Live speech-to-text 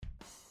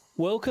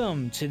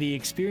Welcome to the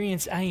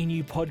Experience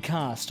ANU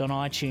podcast on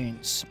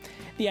iTunes.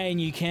 The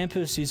ANU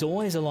campus is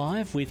always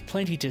alive with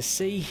plenty to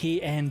see, hear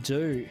and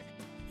do.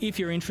 If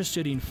you're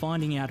interested in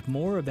finding out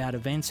more about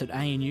events at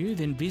ANU,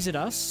 then visit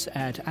us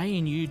at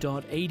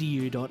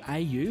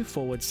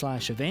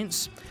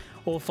anu.edu.au/events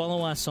or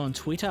follow us on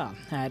Twitter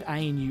at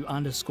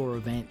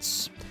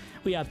 @ANU_events.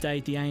 We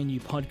update the ANU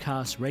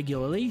podcast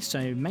regularly,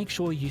 so make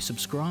sure you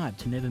subscribe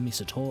to never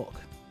miss a talk.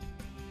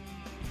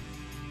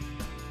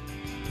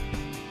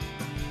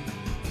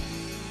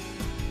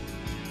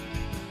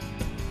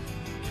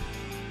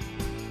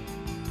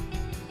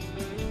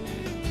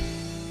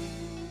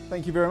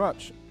 Thank you very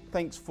much.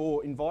 Thanks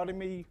for inviting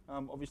me.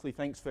 Obviously,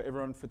 thanks for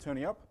everyone for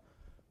turning up.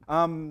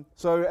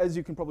 So as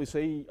you can probably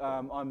see,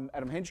 I'm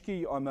Adam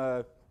Henschke. I'm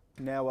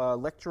now a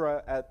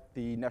lecturer at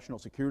the National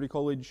Security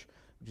College,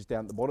 which is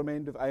down at the bottom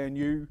end of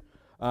ANU.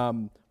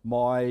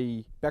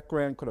 My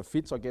background kind of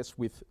fits, I guess,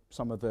 with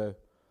some of the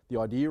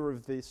idea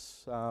of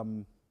this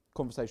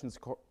conversations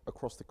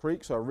across the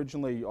creek. So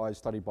originally I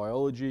studied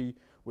biology,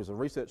 was a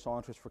research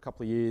scientist for a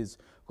couple of years,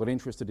 got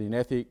interested in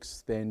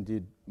ethics, then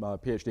did my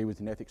PhD was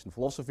in ethics and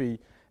philosophy,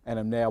 and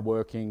I'm now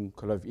working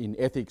kind of in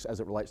ethics as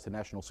it relates to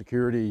national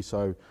security,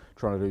 so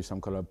trying to do some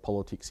kind of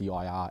politics,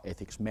 CIR,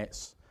 ethics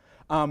mess.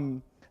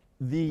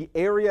 The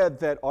area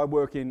that I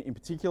work in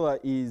particular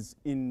is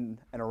in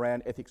and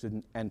around ethics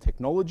and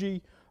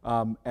technology,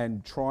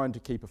 and trying to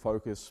keep a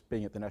focus,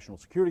 being at the National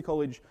Security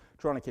College,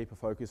 trying to keep a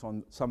focus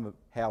on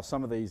how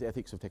some of these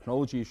ethics of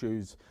technology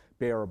issues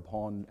bear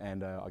upon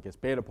and I guess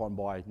bared upon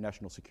by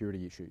national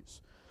security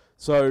issues.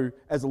 So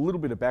as a little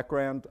bit of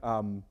background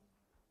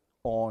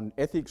on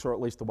ethics, or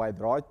at least the way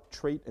that I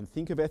treat and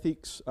think of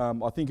ethics,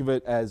 I think of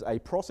it as a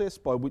process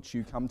by which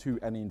you come to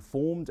an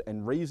informed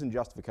and reasoned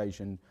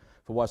justification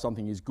for why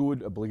something is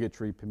good,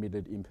 obligatory,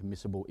 permitted,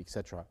 impermissible,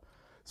 etc.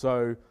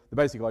 So the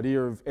basic idea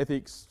of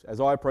ethics,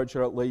 as I approach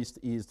it at least,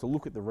 is to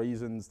look at the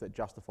reasons that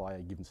justify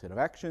a given set of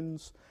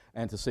actions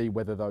and to see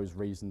whether those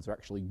reasons are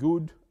actually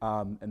good,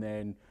 and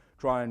then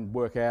try and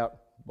work out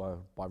by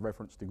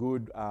reference to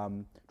good,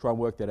 try and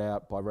work that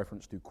out by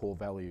reference to core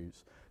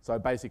values. So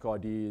basic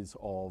ideas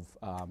of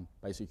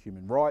basic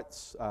human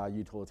rights,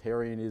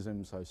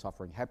 utilitarianism, so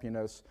suffering,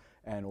 happiness,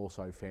 and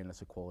also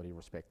fairness, equality,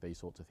 respect, these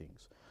sorts of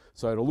things.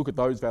 So to look at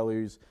those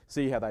values,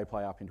 see how they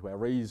play up into our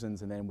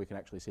reasons, and then we can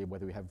actually see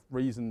whether we have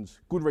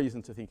reasons, good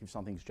reasons to think if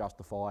something's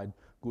justified,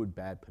 good,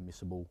 bad,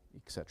 permissible,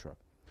 etc.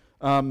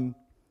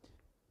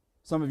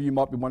 Some of you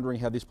might be wondering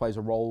how this plays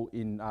a role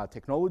in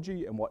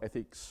technology and what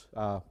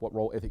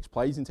role ethics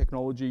plays in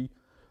technology.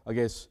 I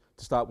guess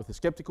to start with the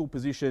skeptical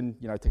position,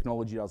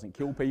 technology doesn't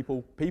kill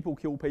people, people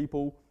kill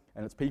people,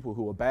 and it's people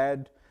who are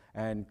bad.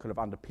 And kind of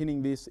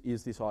underpinning this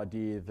is this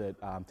idea that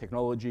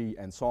technology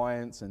and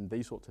science and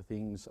these sorts of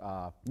things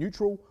are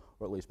neutral,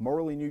 or at least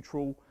morally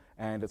neutral,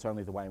 and it's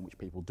only the way in which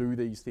people do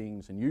these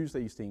things and use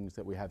these things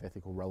that we have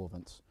ethical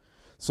relevance.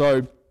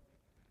 So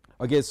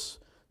I guess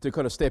to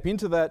kind of step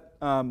into that,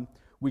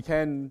 we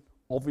can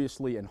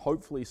obviously and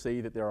hopefully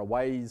see that there are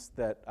ways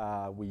that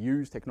we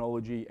use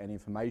technology and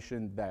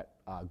information that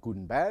are good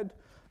and bad.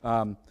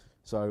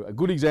 So a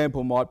good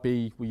example might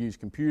be we use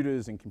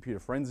computers and computer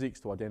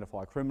forensics to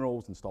identify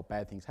criminals and stop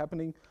bad things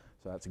happening.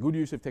 So that's a good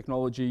use of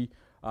technology.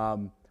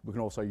 We can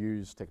also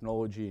use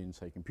technology and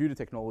say computer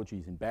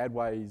technologies in bad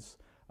ways.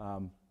 I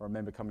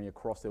remember coming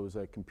across, there was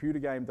a computer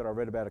game that I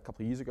read about a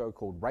couple of years ago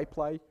called Rape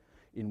Play,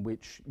 in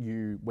which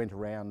you went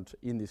around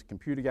in this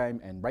computer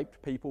game and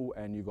raped people,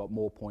 and you got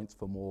more points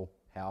for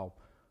how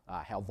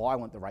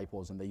violent the rape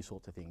was and these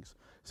sorts of things.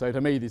 So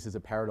to me, this is a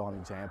paradigm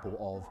example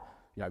of,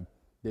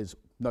 there's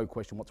no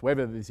question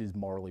whatsoever this is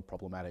morally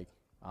problematic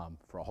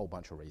for a whole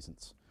bunch of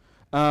reasons.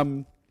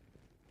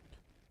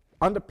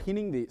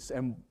 Underpinning this,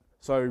 and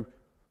so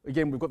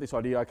again, we've got this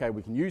idea, okay,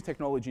 we can use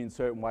technology in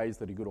certain ways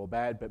that are good or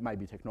bad, but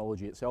maybe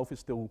technology itself is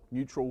still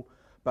neutral.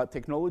 But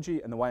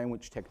technology and the way in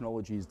which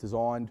technology is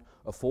designed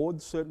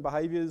affords certain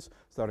behaviours,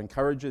 so it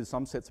encourages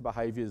some sets of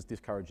behaviours,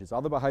 discourages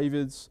other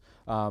behaviours,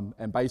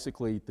 and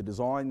basically the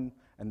design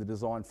and the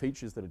design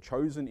features that are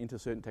chosen into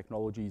certain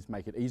technologies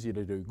make it easier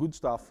to do good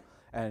stuff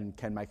and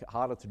can make it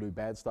harder to do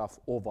bad stuff,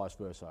 or vice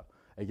versa.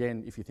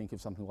 Again, if you think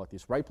of something like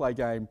this Rape Play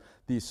game,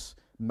 this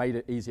made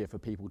it easier for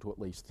people to at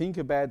least think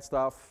of bad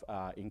stuff,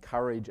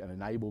 encourage and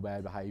enable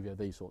bad behaviour,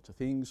 these sorts of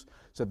things.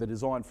 So the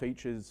design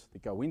features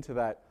that go into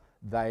that,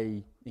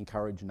 they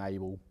encourage,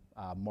 enable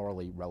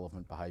morally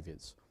relevant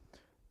behaviours.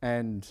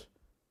 And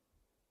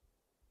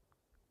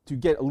to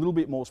get a little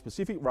bit more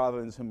specific rather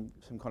than some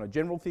kind of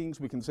general things,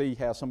 we can see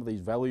how some of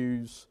these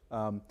values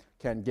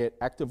can get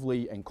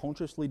actively and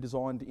consciously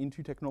designed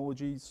into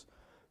technologies.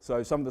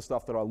 So some of the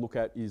stuff that I look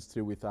at is to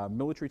do with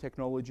military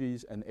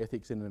technologies and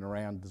ethics in and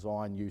around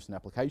design, use and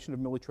application of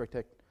military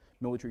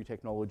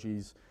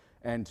technologies,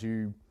 and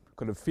to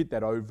kind of fit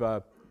that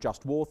over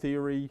just war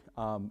theory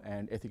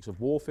and ethics of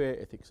warfare,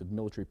 ethics of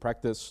military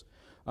practice.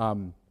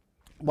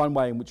 One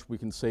way in which we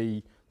can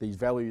see these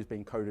values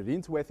being coded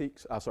into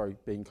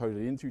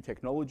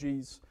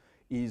technologies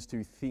is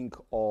to think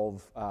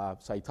of,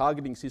 say,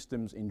 targeting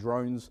systems in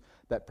drones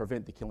that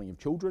prevent the killing of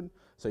children.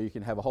 So you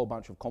can have a whole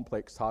bunch of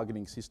complex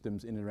targeting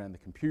systems in and around the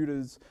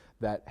computers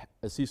that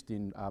assist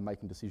in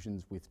making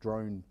decisions with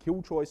drone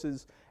kill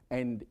choices.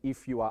 And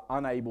if you are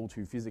unable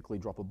to physically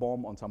drop a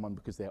bomb on someone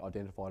because they're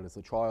identified as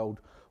a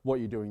child, what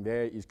you're doing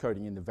there is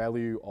coding in the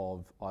value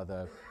of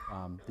either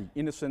the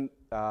innocent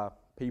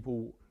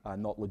people are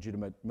not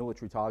legitimate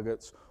military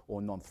targets,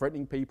 or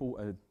non-threatening people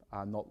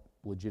are not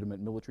legitimate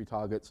military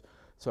targets.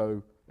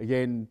 So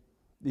again,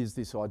 there's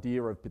this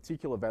idea of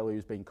particular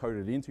values being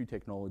coded into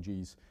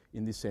technologies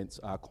in this sense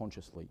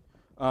consciously.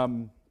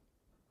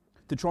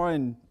 To try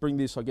and bring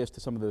this, I guess, to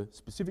some of the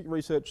specific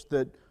research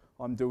that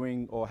I'm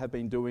doing or have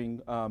been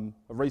doing, I've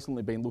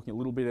recently been looking a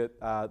little bit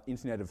at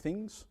Internet of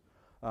Things.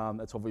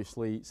 That's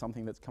obviously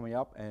something that's coming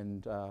up,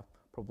 and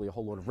probably a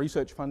whole lot of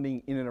research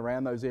funding in and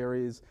around those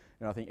areas.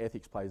 And I think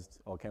ethics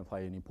can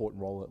play an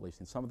important role, at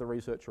least in some of the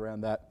research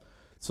around that.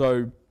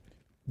 So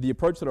the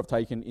approach that I've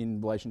taken in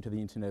relation to the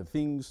Internet of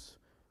Things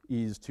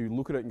is to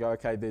look at it and go,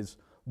 okay, there's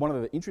one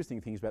of the interesting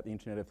things about the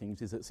Internet of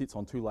Things is it sits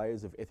on two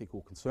layers of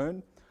ethical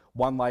concern.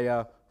 One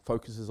layer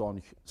focuses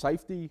on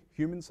safety,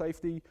 human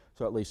safety,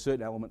 so at least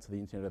certain elements of the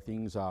Internet of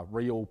Things are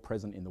real,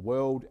 present in the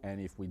world,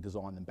 and if we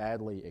design them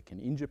badly, it can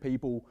injure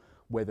people,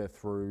 whether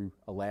through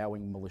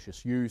allowing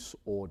malicious use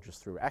or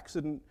just through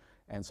accident.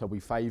 And so we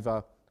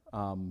favour,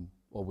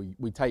 or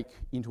we take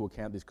into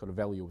account this kind of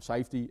value of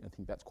safety. I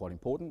think that's quite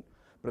important.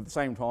 But at the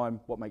same time,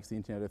 what makes the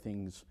Internet of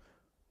Things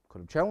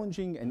kind of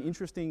challenging and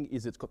interesting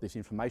is it's got this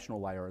informational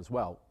layer as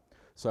well.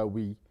 So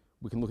we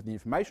can look at the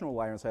informational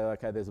layer and say,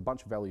 okay, there's a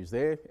bunch of values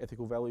there,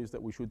 ethical values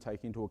that we should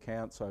take into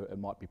account. So it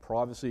might be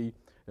privacy,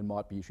 it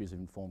might be issues of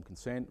informed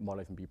consent, it might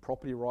even be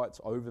property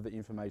rights over the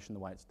information, the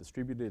way it's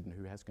distributed and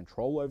who has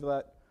control over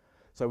that.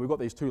 So we've got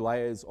these two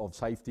layers of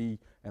safety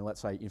and,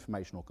 let's say,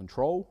 informational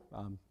control,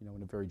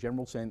 in a very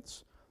general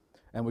sense.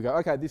 And we go,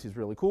 okay, this is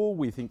really cool.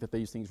 We think that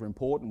these things are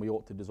important. We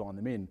ought to design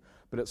them in.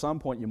 But at some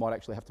point, you might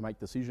actually have to make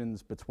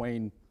decisions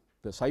between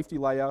the safety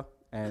layer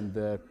and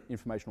the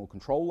informational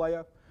control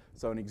layer.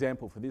 So an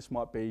example for this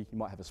might be, you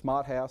might have a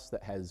smart house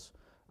that has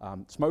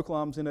smoke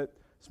alarms in it.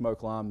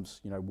 Smoke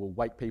alarms, will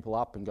wake people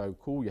up and go,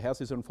 cool, your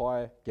house is on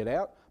fire, get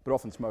out. But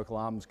often smoke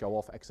alarms go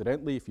off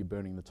accidentally if you're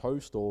burning the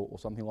toast or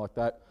something like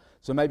that.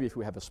 So maybe if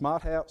we have a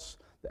smart house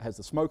that has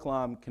the smoke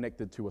alarm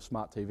connected to a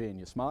smart TV in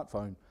your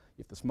smartphone,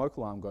 if the smoke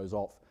alarm goes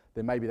off,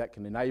 then maybe that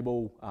can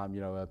enable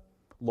a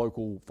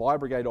local fire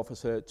brigade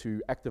officer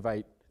to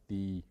activate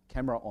the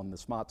camera on the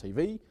smart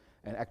TV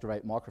and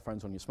activate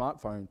microphones on your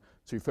smartphone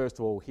to first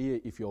of all hear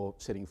if you're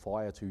setting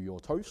fire to your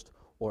toast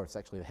or if it's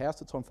actually the house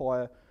that's on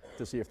fire,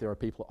 to see if there are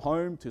people at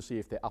home, to see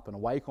if they're up and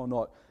awake or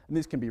not. And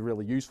this can be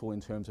really useful in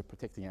terms of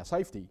protecting our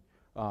safety.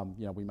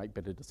 We make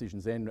better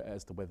decisions then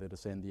as to whether to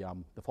send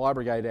the fire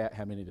brigade out,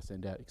 how many to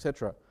send out,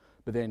 etc.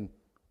 But then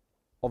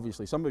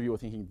obviously some of you are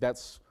thinking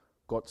that's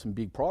got some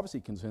big privacy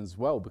concerns as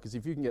well, because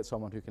if you can get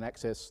someone who can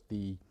access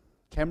the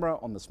camera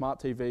on the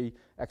smart TV,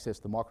 access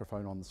the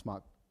microphone on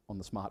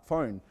the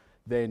smartphone,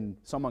 then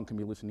someone can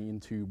be listening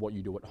into what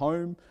you do at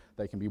home,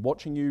 they can be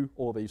watching you,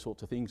 all these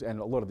sorts of things, and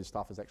a lot of this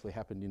stuff has actually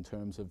happened in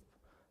terms of,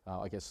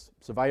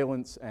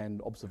 surveillance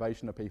and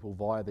observation of people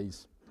via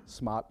these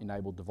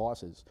smart-enabled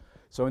devices.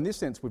 So in this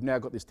sense, we've now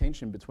got this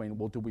tension between,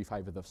 well, do we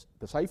favour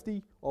the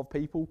safety of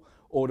people,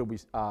 or do we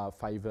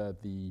favour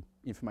the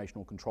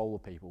informational control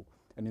of people?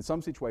 And in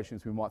some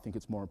situations, we might think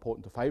it's more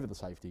important to favour the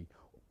safety.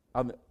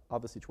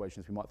 Other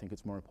situations, we might think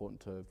it's more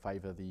important to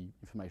favour the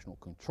informational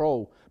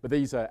control. But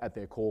these are, at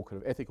their core,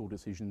 kind of ethical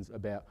decisions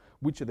about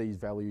which of these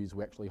values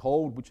we actually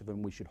hold, which of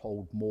them we should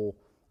hold more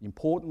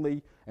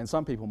importantly. And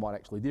some people might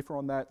actually differ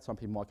on that. Some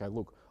people might go,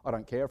 look, I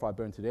don't care if I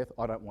burn to death.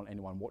 I don't want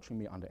anyone watching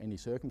me under any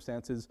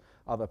circumstances.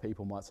 Other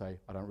people might say,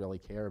 I don't really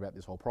care about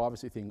this whole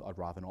privacy thing. I'd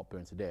rather not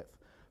burn to death.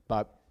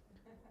 But,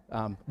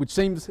 which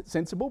seems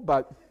sensible,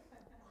 but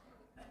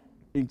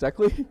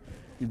exactly,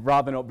 you'd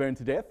rather not burn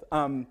to death.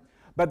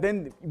 But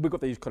then we've got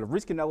these kind of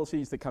risk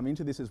analyses that come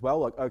into this as well.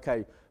 Like,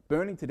 okay,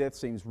 burning to death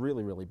seems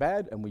really, really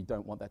bad and we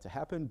don't want that to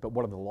happen, but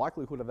what are the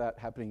likelihood of that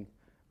happening?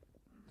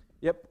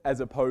 Yep,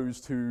 as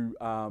opposed to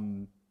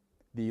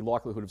the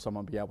likelihood of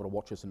someone being able to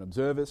watch us and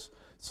observe us.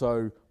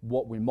 So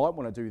what we might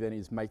want to do then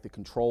is make the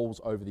controls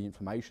over the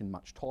information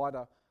much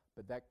tighter,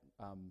 but that,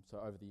 so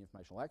over the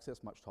informational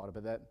access much tighter,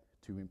 but that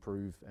to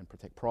improve and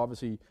protect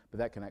privacy, but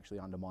that can actually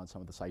undermine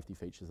some of the safety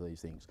features of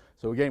these things.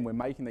 So again, we're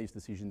making these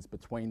decisions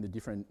between the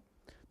different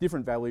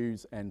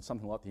values, and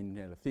something like the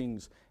Internet of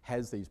Things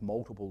has these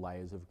multiple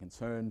layers of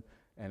concern,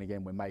 and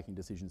again, we're making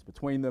decisions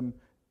between them,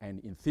 and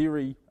in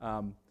theory,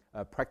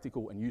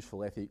 practical and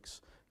useful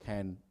ethics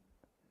can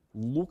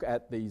look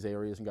at these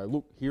areas and go,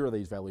 look, here are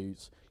these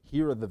values,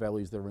 here are the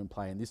values that are in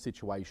play in this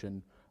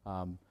situation,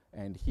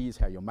 and here's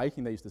how you're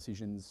making these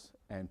decisions,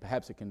 and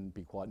perhaps it can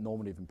be quite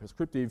normative and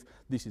prescriptive.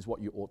 This is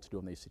what you ought to do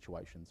in these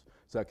situations.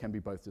 So it can be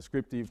both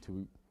descriptive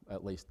to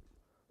at least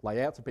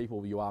lay out to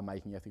people you are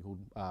making ethical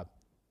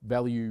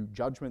value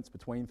judgments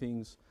between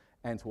things,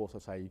 and to also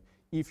say,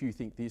 if you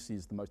think this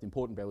is the most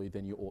important value,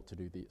 then you ought to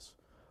do this.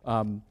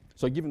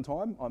 So given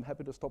time, I'm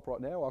happy to stop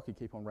right now. I could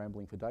keep on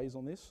rambling for days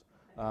on this.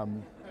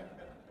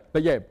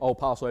 But yeah, I'll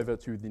pass over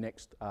to the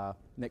next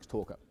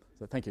talker.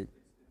 So thank you.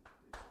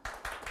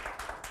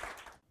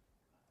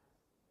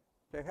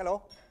 Okay,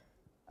 hello.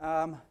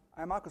 I'm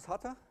Markus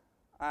Hatter.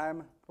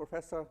 I'm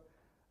professor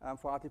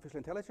for artificial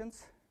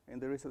intelligence in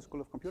the Research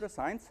School of Computer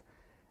Science.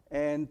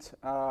 And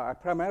I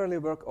primarily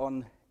work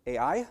on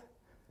AI.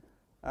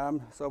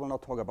 So I will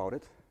not talk about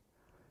it.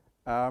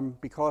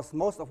 Because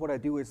most of what I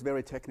do is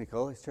very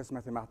technical. It's just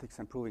mathematics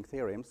and proving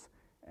theorems.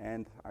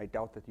 And I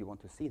doubt that you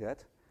want to see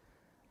that.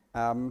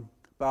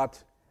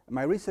 But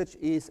my research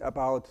is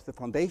about the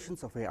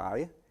foundations of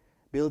AI,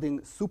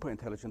 building super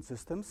intelligent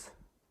systems,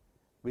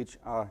 which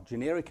are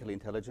generically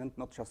intelligent,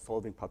 not just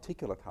solving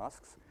particular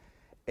tasks.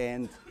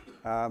 And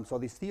so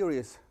these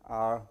theories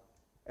are,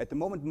 at the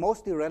moment,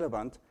 mostly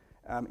relevant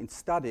in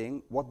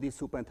studying what these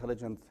super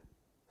intelligent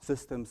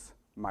systems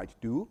might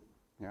do,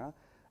 yeah?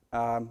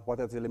 What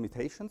are the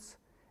limitations,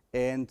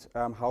 and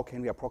how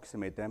can we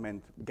approximate them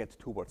and get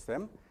towards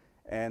them.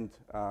 And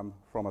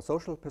from a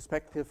social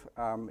perspective,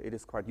 it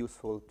is quite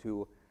useful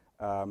to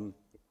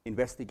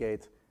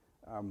investigate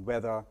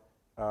whether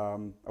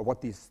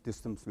what these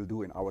systems will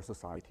do in our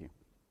society.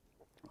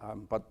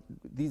 But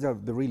these are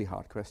the really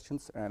hard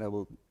questions, and I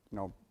will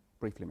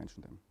briefly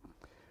mention them.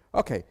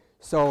 Okay,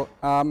 so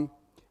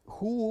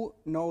who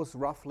knows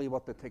roughly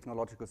what the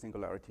technological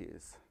singularity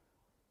is?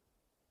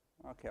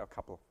 Okay, a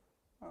couple.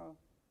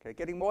 Okay,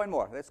 getting more and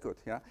more. That's good.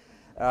 Yeah.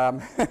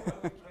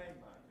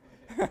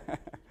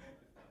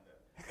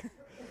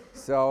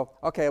 So,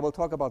 okay, we'll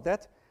talk about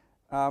that.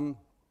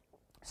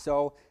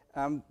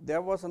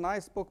 There was a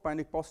nice book by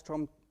Nick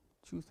Bostrom,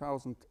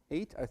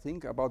 2008, I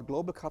think, about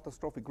global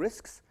catastrophic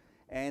risks.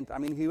 And I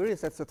mean, he really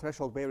sets the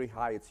threshold very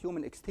high. It's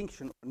human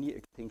extinction or near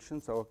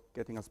extinction, so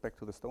getting us back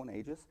to the Stone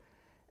Ages.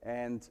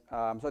 And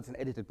so it's an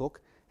edited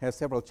book, has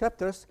several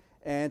chapters,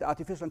 and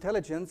artificial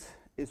intelligence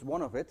is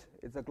one of it.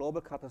 It's a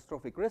global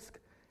catastrophic risk.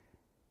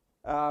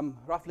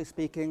 Roughly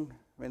speaking,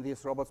 when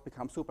these robots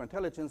become super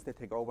intelligent, they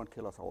take over and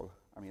kill us all.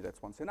 I mean,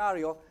 that's one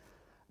scenario.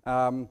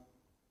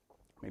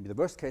 Maybe the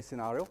worst case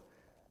scenario.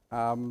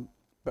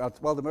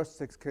 But, well, the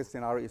worst case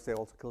scenario is they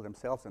also kill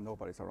themselves and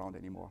nobody's around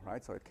anymore,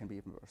 right? So it can be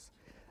even worse.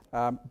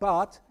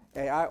 But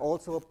AI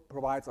also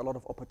provides a lot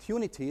of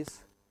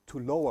opportunities to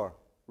lower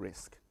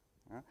risk.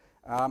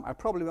 I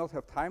probably won't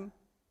have time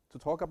to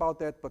talk about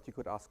that, but you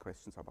could ask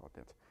questions about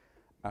that.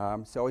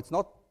 So it's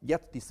not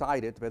yet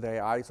decided whether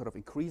AI sort of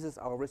increases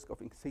our risk of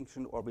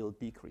extinction or will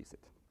decrease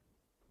it.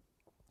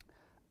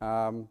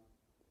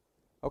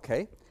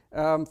 Okay,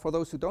 for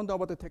those who don't know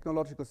what the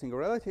technological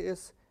singularity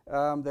is,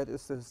 that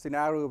is the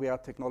scenario where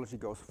technology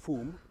goes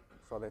boom.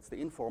 So that's the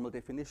informal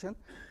definition.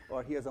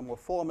 Or here's a more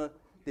formal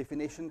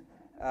definition.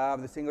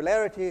 The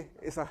singularity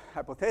is a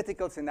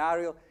hypothetical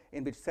scenario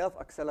in which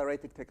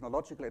self-accelerating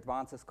technological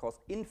advances cause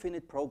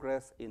infinite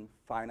progress in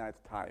finite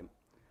time.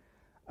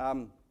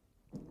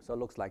 So it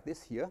looks like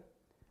this here.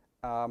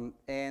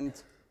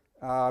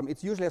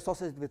 It's usually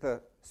associated with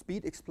a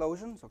speed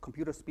explosion. So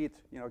computer speed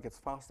gets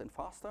faster and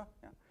faster.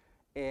 Yeah.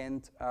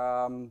 And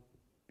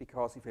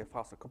because if you have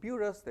faster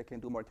computers, they can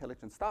do more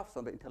intelligent stuff,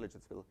 so the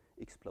intelligence will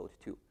explode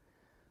too.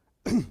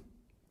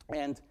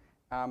 And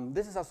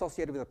this is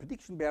associated with a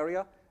prediction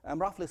barrier.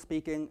 Roughly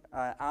speaking,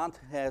 ant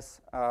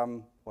has,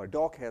 or a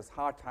dog has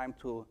hard time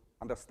to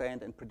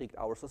understand and predict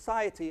our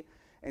society,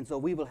 and so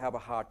we will have a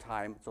hard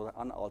time, so the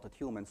unaltered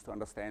humans, to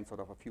understand sort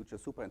of a future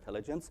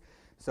superintelligence.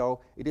 So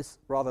it is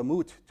rather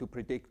moot to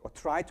predict, or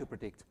try to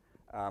predict,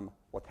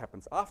 what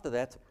happens after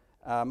that,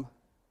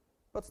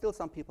 but still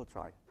some people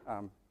try,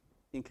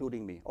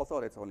 including me,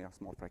 although that's only a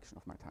small fraction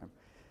of my time.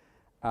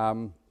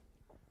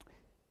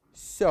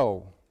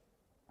 So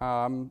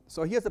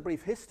here's a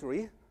brief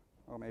history,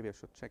 or maybe I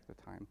should check the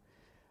time.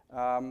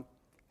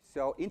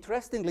 So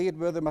interestingly, it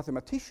were the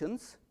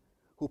mathematicians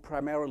who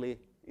primarily,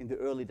 in the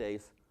early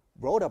days,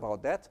 wrote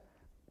about that,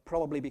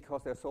 probably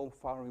because they're so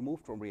far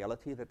removed from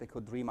reality that they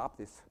could dream up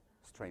these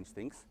strange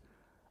things.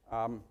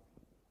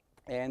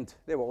 And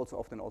they were also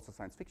often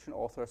science fiction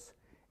authors.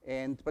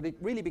 But it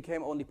really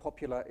became only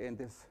popular in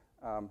this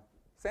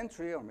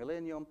century or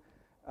millennium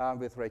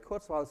with Ray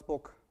Kurzweil's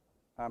book.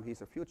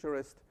 He's a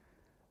futurist.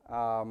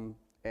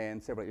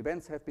 And several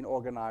events have been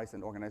organized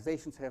and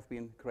organizations have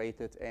been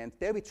created. And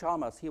David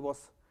Chalmers, he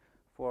was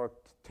for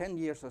 10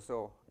 years or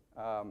so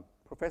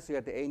professor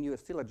at the ANU, is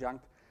still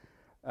adjunct.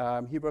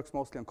 He works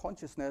mostly on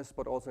consciousness,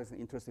 but also has an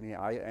interest in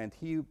AI. And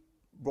he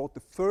wrote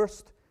the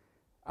first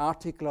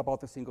article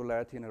about the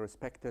singularity in a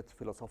respected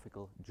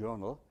philosophical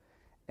journal.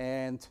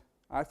 And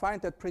I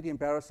find that pretty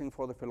embarrassing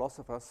for the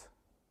philosophers,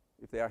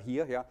 if they are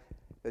here, yeah,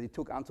 that it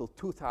took until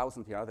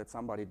 2000, yeah, that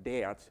somebody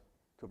dared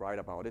to write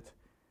about it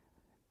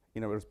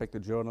in a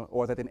respected journal,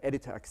 or that an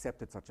editor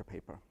accepted such a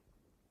paper.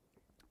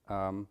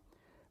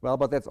 Well,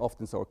 but that's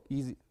often so.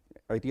 Easy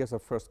ideas are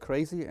first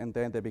crazy, and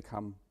then they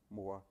become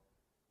more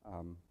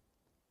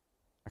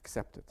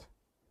accepted.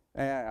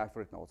 I've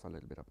written also a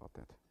little bit about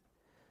that.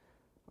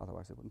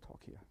 Otherwise, I wouldn't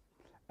talk here.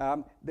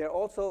 There are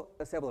also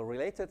several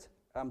related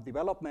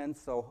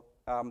developments. So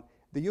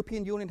The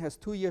European Union has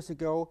 2 years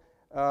ago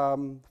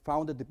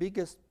founded the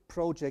biggest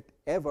project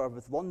ever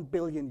with €1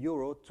 billion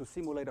to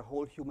simulate a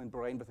whole human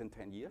brain within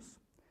 10 years.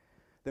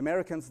 The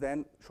Americans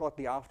then,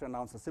 shortly after,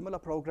 announced a similar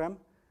program.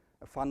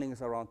 Funding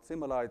is around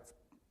similar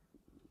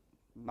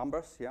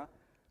numbers, yeah.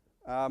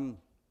 A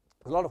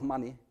lot of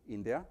money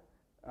in there.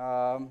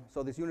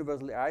 So this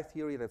universal AI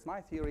theory, that's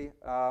my theory.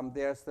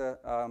 There's the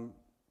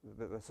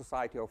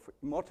Society of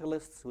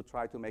Immortalists who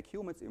try to make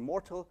humans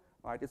immortal,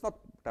 right? It's not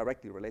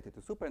directly related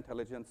to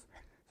superintelligence.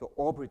 So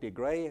Aubrey de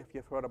Grey, if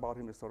you've heard about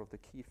him, is sort of the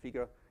key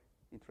figure.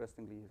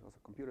 Interestingly, he's also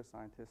a computer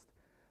scientist.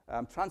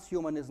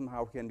 Transhumanism,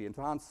 how can we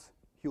advance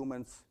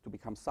humans to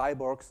become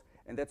cyborgs?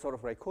 And that's sort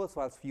of Ray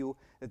Kurzweil's view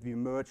that we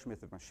merge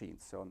with the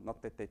machines. So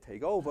not that they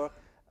take over,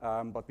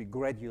 but we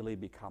gradually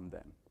become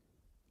them.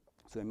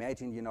 So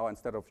imagine,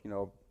 instead of,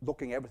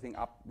 looking everything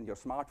up in your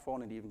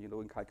smartphone and even,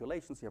 doing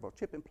calculations, you have a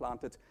chip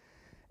implanted,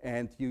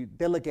 and you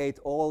delegate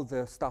all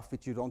the stuff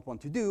which you don't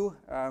want to do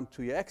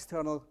to your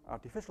external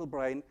artificial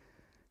brain,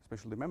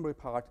 especially the memory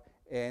part.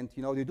 And,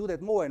 you do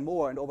that more and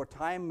more, and over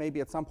time,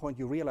 maybe at some point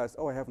you realize,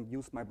 oh, I haven't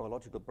used my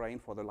biological brain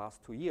for the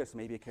last 2 years.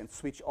 Maybe I can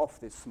switch off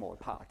this small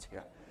part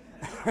here.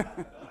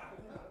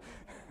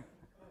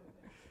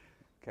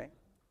 Okay.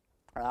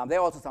 There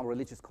are also some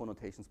religious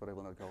connotations, but I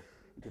will not go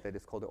into that.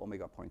 It's called the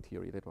omega point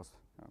theory. That was,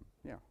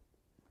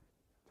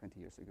 20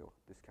 years ago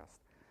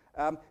discussed.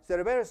 So there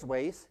are various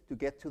ways to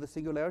get to the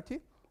singularity.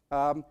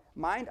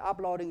 Mind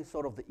uploading is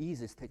sort of the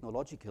easiest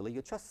technologically.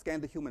 You just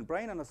scan the human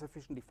brain on a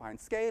sufficiently fine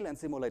scale and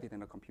simulate it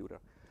in a computer.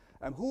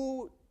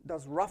 Who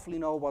does roughly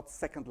know what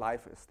Second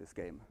Life is, this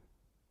game?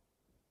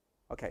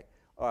 Okay.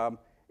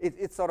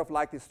 It's sort of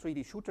like this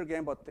 3D shooter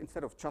game, but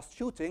instead of just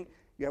shooting,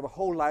 you have a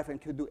whole life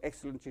and can do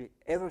excellently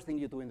everything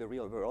you do in the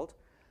real world.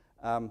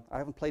 I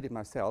haven't played it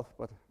myself,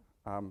 but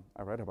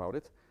I read about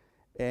it.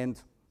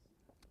 And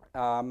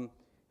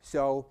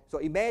so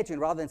imagine,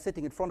 rather than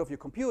sitting in front of your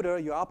computer,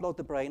 you upload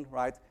the brain,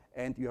 right,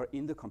 and you're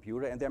in the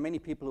computer. And there are many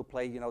people who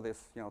play,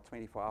 this,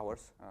 24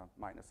 hours,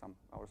 minus some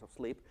hours of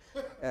sleep.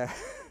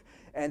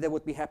 And they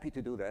would be happy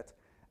to do that,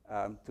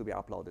 to be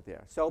uploaded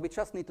there. So we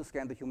just need to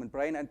scan the human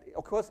brain. And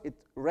of course, it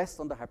rests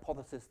on the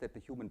hypothesis that the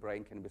human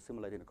brain can be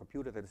simulated in a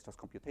computer, that is just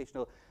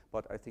computational.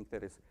 But I think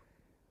that is,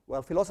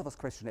 well, philosophers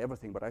question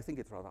everything, but I think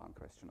it's rather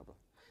unquestionable.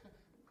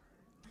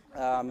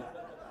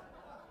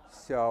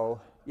 So,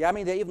 yeah, I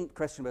mean, they even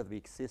question whether we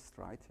exist,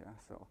 right? Yeah,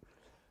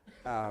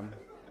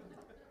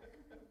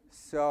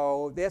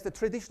 so there's the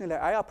traditional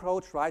AI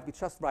approach, right? We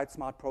just write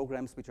smart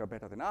programs which are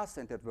better than us,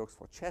 and that works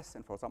for chess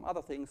and for some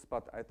other things,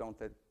 but I don't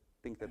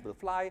think that will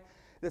fly.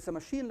 There's a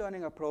machine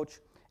learning approach,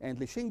 and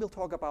Li Xing will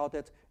talk about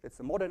it. It's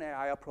a modern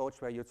AI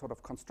approach where you sort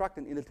of construct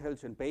an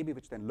intelligent baby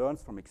which then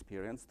learns from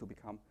experience to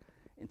become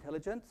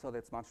intelligent, so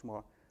that's much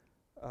more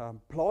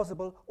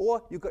plausible.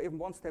 Or you go even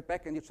one step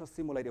back and you just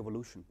simulate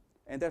evolution.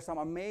 And there's some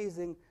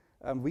amazing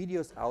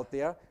videos out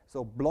there.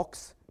 So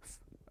blocks,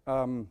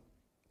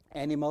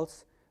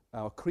 animals,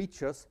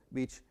 creatures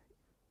which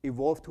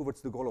evolve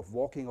towards the goal of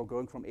walking or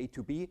going from A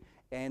to B.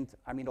 And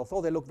I mean,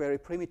 although they look very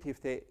primitive,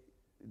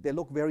 they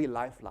look very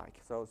lifelike.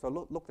 So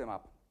look them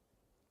up.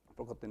 I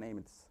forgot the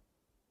name.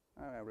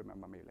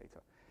 Remember me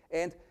later.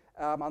 And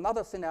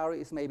another scenario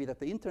is maybe that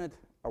the internet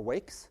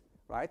awakes,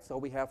 right? So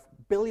we have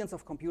billions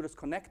of computers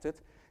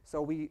connected.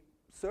 So we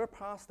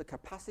surpassed the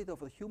capacity of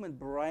the human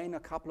brain a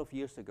couple of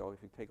years ago,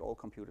 if you take all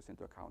computers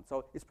into account.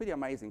 So it's pretty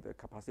amazing, the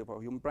capacity of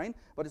our human brain,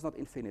 but it's not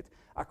infinite,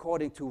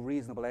 according to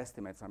reasonable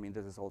estimates. I mean,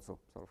 this is also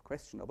sort of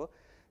questionable.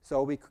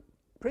 So we, in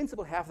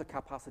principle, have the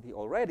capacity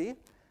already,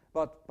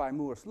 but by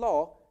Moore's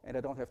law, and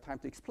I don't have time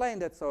to explain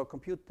that, so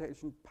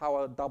computation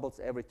power doubles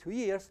every 2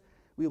 years,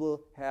 we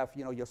will have,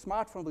 your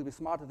smartphone will be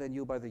smarter than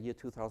you by the year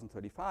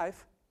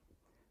 2035.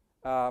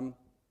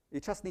 You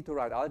just need to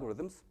write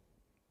algorithms.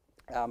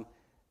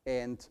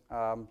 And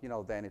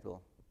then it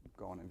will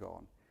go on and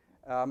go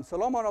on.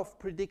 Solomonov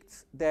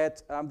predicts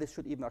that this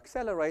should even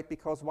accelerate,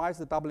 because why is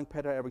the doubling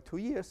pattern every 2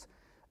 years?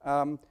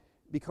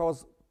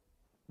 Because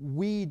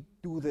we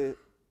do the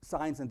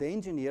science and the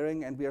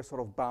engineering, and we are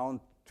sort of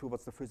bound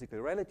towards the physical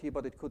reality,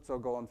 but it could sort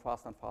of go on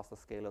faster and faster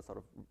scale, sort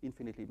of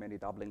infinitely many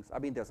doublings. I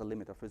mean, there's a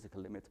limit, a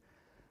physical limit,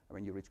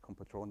 when you reach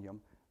computronium,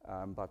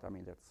 but I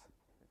mean, that's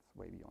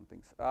way beyond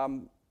things.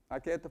 I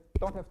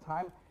don't have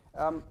time.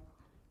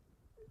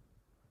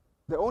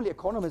 The only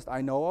economist I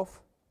know of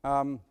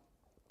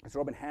is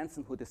Robin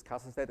Hanson, who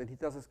discusses that, and he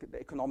does the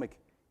economic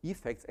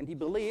effects, and he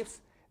believes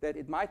that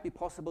it might be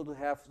possible to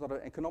have sort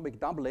of economic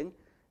doubling,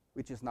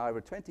 which is now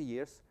every 20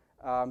 years,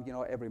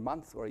 every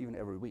month or even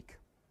every week,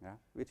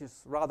 which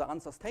is rather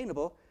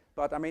unsustainable.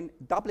 But I mean,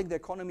 doubling the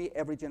economy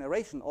every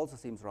generation also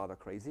seems rather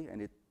crazy,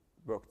 and it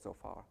worked so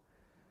far.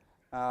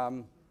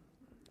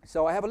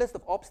 So I have a list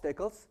of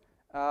obstacles.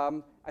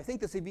 I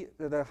think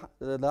the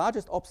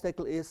largest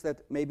obstacle is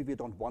that maybe we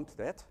don't want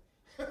that.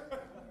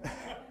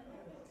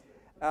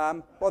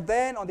 But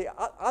then, on the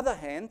other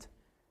hand,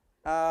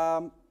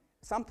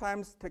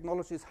 sometimes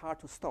technology is hard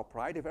to stop,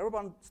 right? If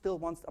everyone still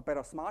wants a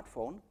better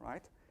smartphone,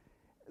 right,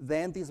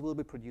 then these will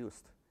be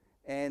produced.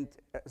 And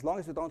as long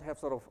as you don't have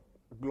sort of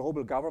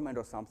global government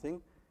or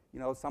something,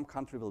 some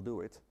country will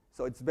do it.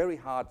 So it's very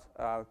hard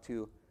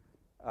to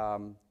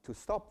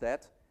stop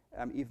that,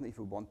 even if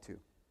we want to.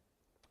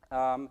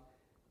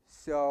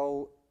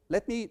 So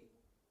let me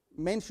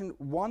mention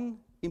one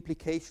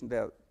implication.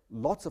 There are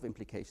lots of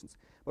implications,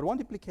 but one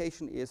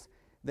implication is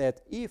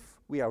that if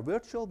we are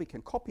virtual, we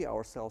can copy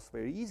ourselves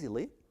very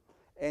easily,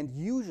 and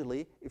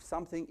usually if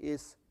something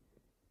is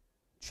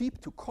cheap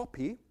to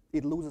copy,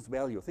 it loses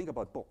value. Think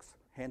about books,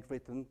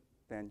 handwritten,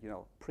 then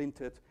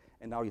printed,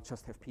 and now you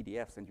just have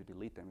PDFs and you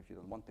delete them if you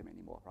don't want them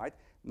anymore, right?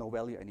 No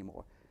value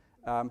anymore.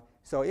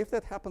 So if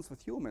that happens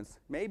with humans,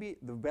 maybe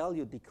the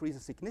value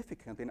decreases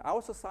significantly. And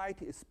our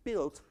society is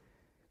built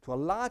to a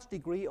large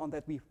degree on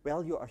that we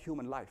value a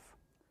human life.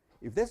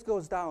 If this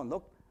goes down,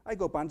 look, I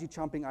go bungee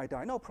jumping, I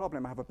die, no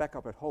problem, I have a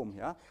backup at home,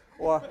 yeah?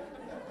 Or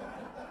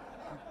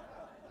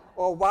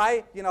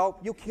why,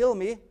 you kill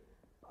me,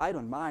 I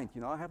don't mind,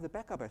 I have the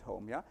backup at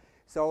home, yeah?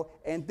 So,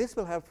 and this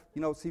will have,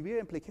 severe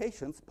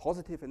implications,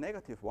 positive and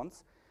negative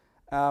ones.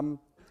 There's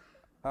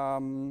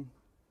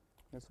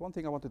one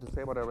thing I wanted to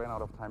say, but I ran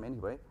out of time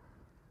anyway.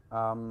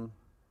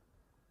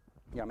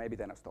 Yeah, maybe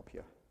then I stop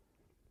here.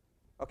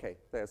 Okay,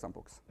 there are some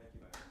books. Thank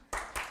you, mate.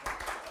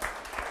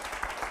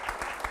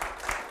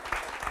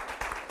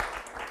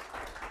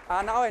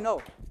 Now I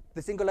know.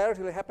 The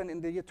singularity will happen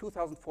in the year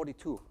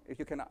 2042. If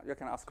you can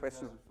ask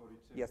questions.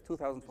 2042. Yes,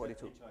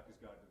 2042. Hitchhiker's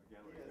Guide to the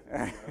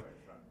Galaxy.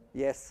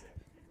 Yes.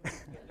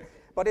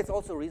 But it's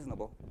also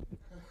reasonable.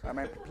 I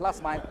mean,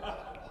 plus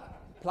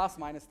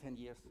minus 10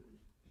 years.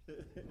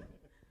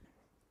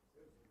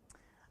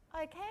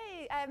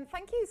 Okay,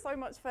 thank you so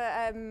much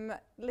for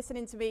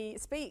listening to me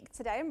speak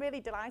today. I'm really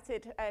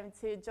delighted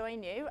to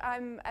join you.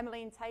 I'm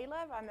Emmeline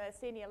Taylor. I'm a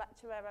senior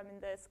lecturer. I'm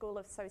in the School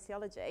of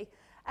Sociology.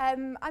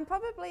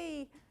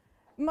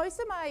 Most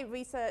of my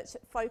research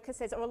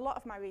focuses, or a lot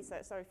of my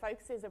research,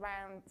 focuses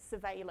around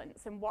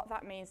surveillance and what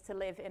that means to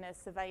live in a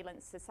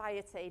surveillance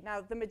society.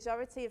 Now, the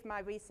majority of my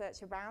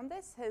research around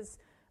this has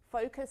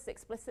focused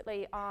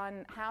explicitly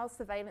on how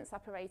surveillance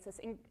apparatus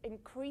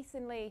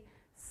increasingly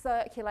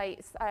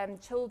circulates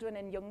children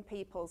and young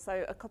people.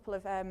 So a couple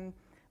of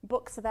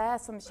books there,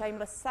 some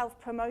shameless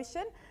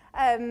self-promotion.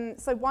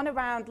 So one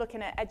around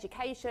looking at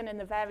education and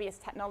the various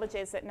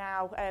technologies that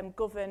now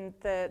govern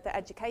the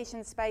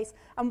education space,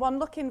 and one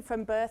looking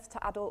from birth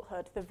to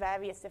adulthood, the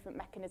various different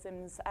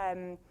mechanisms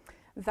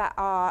that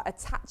are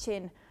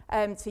attaching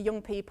to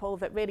young people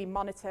that really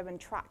monitor and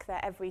track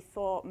their every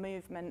thought,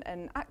 movement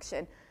and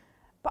action.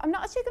 But I'm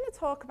not actually going to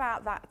talk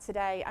about that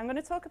today. I'm going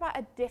to talk about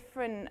a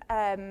different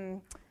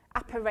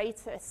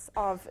apparatus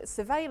of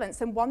surveillance,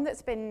 and one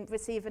that's been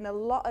receiving a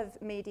lot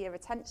of media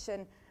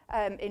attention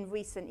in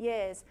recent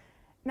years.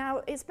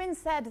 Now, it's been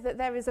said that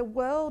there is a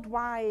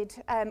worldwide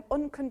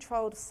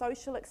uncontrolled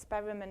social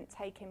experiment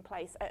taking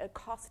place at a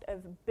cost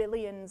of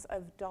billions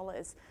of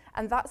dollars,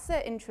 and that's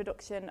the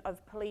introduction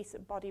of police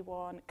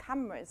body-worn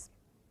cameras.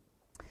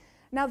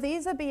 Now,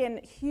 these are being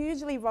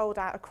hugely rolled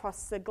out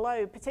across the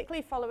globe,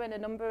 particularly following a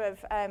number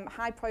of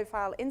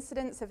high-profile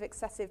incidents of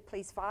excessive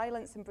police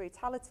violence and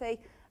brutality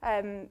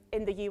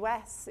in the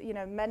US.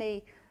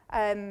 Many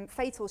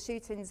fatal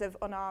shootings of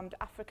unarmed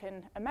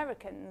African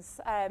Americans,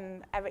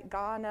 Eric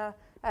Garner,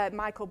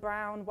 Michael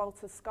Brown,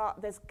 Walter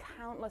Scott. There's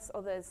countless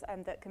others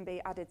that can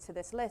be added to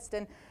this list.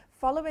 And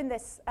following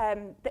this,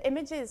 the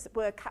images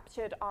were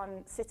captured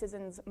on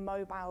citizens'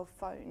 mobile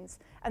phones.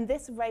 And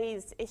this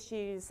raised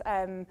issues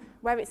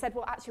where it said,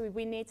 well, actually,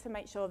 we need to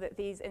make sure that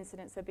these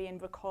incidents are being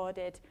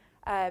recorded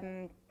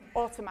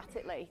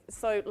automatically.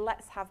 So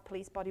let's have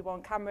police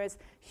body-worn cameras.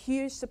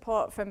 Huge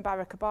support from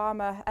Barack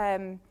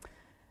Obama,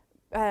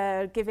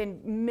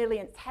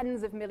 giving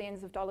tens of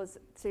millions of dollars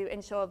to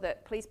ensure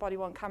that police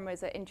body-worn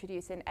cameras are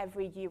introduced in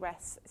every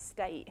US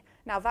state.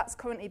 Now, that's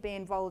currently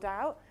being rolled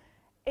out.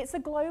 It's a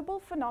global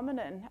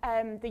phenomenon.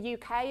 The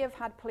UK have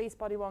had police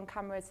body-worn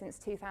cameras since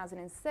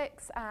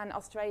 2006, and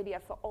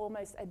Australia for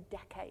almost a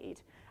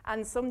decade.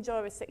 And some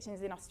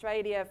jurisdictions in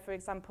Australia, for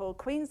example,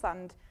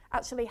 Queensland,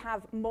 actually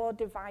have more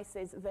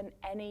devices than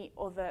any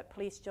other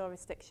police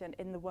jurisdiction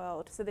in the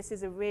world. So this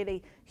is a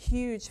really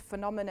huge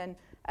phenomenon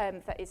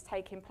that is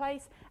taking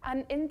place.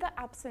 And in the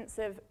absence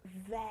of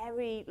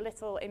very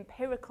little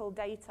empirical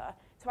data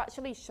to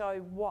actually show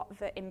what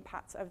the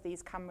impact of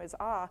these cameras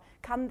are,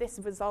 can this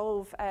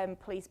resolve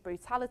police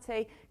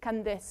brutality?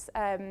 Can this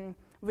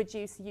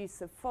reduce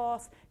use of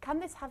force? Can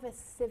this have a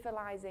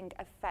civilizing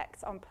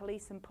effect on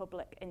police and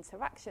public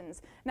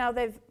interactions? Now,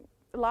 they've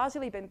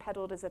largely been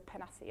peddled as a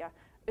panacea.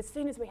 As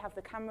soon as we have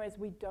the cameras,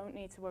 we don't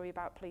need to worry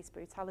about police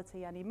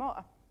brutality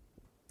anymore.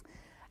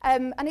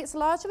 And it's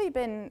largely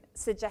been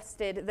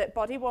suggested that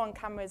body-worn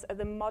cameras are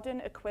the modern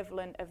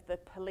equivalent of the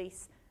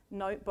police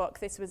notebook.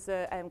 This was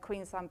the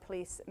Queensland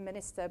Police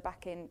Minister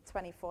back in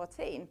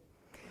 2014.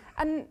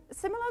 And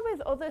similar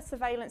with other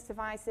surveillance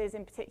devices,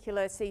 in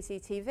particular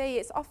CCTV,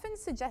 it's often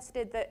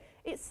suggested that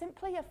it's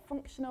simply a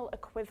functional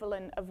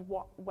equivalent of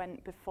what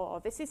went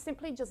before. This is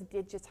simply just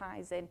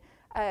digitizing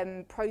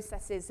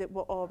processes that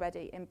were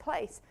already in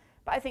place.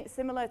 But I think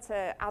similar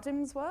to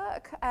Adam's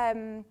work,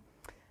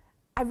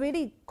 I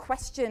really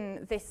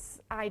question this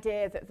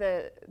idea that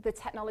the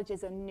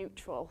technologies are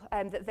neutral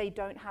and that they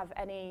don't have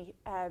any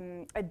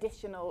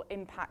additional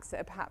impacts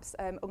that are perhaps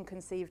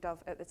unconceived of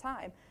at the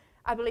time.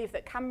 I believe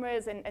that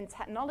cameras and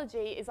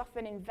technology is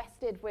often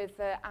invested with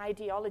the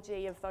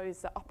ideology of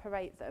those that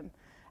operate them.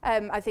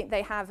 I think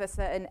they have a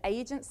certain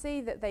agency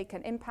that they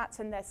can impact,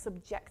 and they're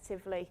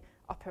subjectively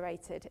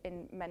operated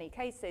in many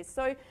cases.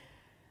 So,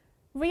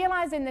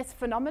 realising this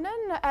phenomenon,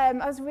 I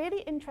was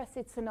really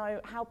interested to know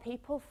how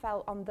people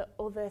felt on the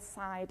other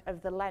side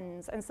of the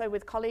lens. And so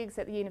with colleagues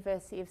at the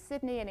University of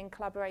Sydney and in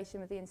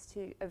collaboration with the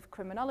Institute of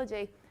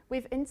Criminology,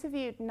 we've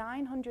interviewed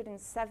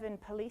 907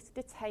 police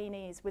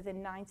detainees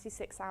within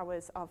 96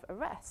 hours of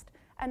arrest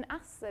and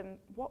asked them,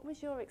 what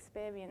was your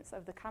experience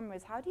of the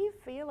cameras? How do you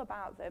feel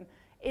about them?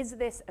 Is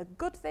this a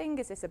good thing?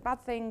 Is this a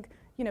bad thing?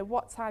 You know,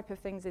 what type of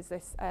things is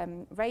this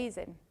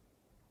raising?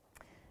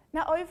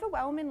 Now,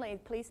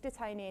 overwhelmingly, police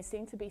detainees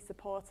seem to be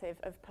supportive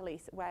of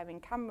police wearing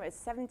cameras.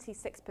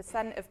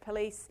 76% of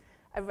police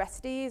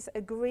arrestees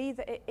agree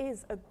that it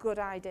is a good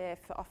idea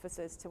for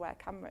officers to wear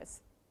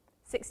cameras.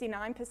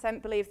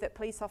 69% believe that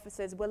police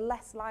officers were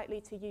less likely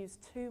to use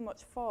too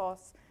much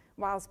force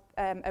whilst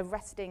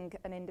arresting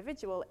an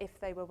individual if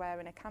they were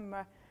wearing a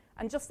camera.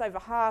 And just over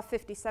half,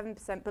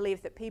 57%,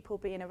 believe that people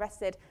being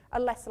arrested are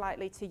less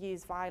likely to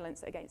use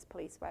violence against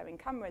police wearing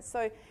cameras.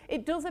 So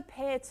it does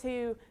appear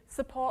to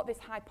support this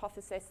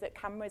hypothesis that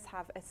cameras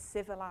have a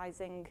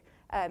civilizing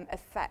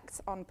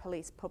effect on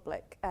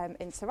police-public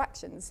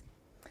interactions.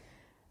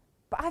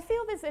 But I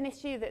feel there's an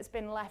issue that's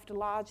been left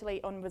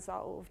largely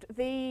unresolved.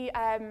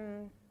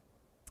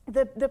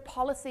 The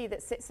policy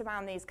that sits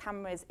around these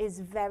cameras is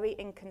very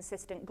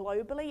inconsistent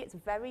globally. It's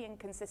very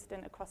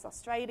inconsistent across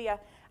Australia.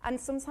 And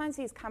sometimes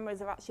these cameras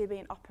are actually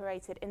being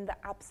operated in the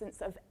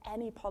absence of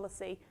any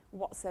policy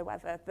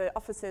whatsoever. The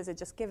officers are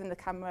just given the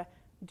camera,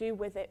 do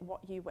with it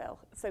what you will.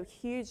 So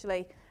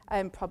hugely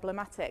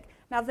problematic.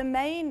 Now, the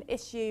main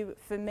issue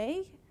for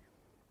me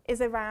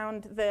is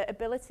around the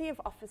ability of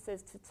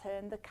officers to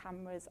turn the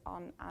cameras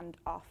on and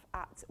off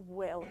at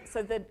will.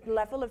 So the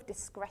level of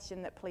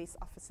discretion that police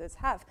officers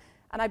have.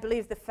 And I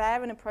believe the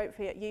fair and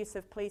appropriate use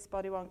of police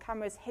body-worn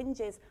cameras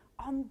hinges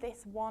on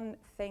this one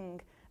thing,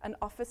 an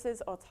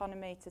officer's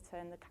autonomy to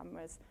turn the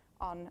cameras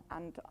on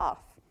and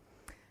off.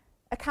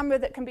 A camera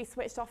that can be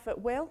switched off at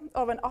will,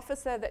 or an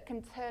officer that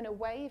can turn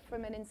away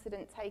from an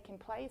incident taking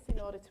place in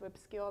order to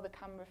obscure the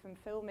camera from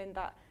filming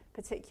that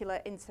particular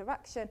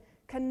interaction,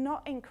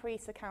 cannot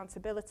increase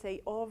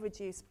accountability or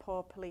reduce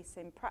poor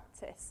policing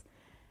practice.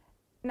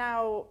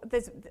 Now,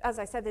 as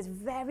I said, there's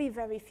very,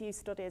 very few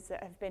studies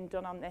that have been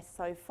done on this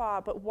so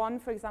far, but one,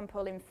 for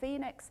example, in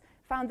Phoenix,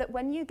 found that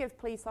when you give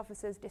police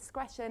officers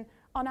discretion,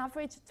 on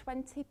average,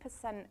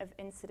 20% of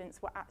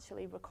incidents were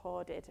actually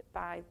recorded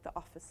by the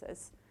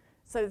officers.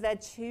 So they're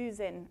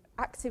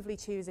actively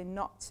choosing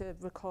not to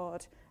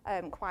record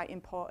quite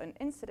important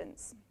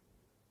incidents.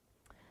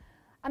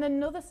 And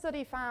another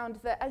study found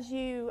that as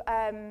you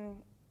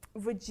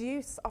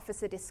reduce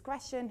officer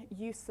discretion,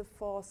 use of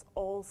force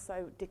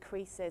also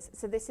decreases.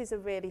 So this is a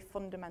really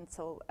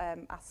fundamental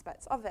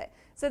aspect of it.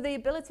 So the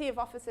ability of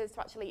officers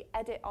to actually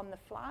edit on the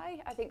fly,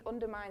 I think,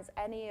 undermines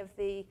any of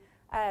the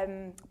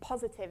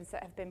positives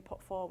that have been put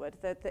forward,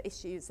 the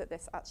issues that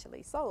this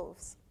actually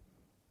solves.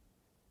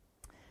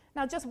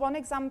 Now, just one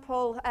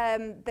example,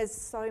 there's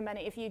so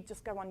many. If you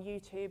just go on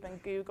YouTube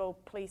and Google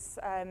police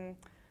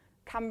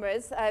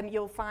cameras,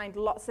 you'll find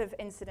lots of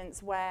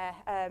incidents where,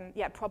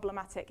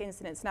 problematic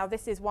incidents. Now,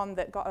 this is one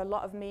that got a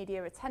lot of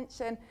media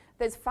attention.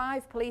 There's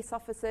 5 police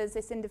officers.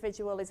 This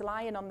individual is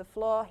lying on the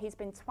floor. He's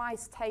been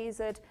twice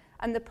tasered,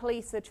 and the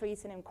police are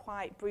treating him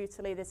quite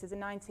brutally. This is a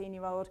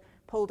 19-year-old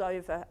pulled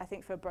over, I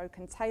think, for a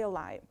broken tail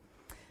light.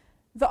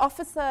 The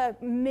officer,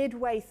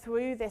 midway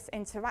through this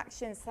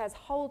interaction, says,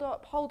 hold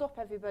up,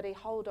 everybody,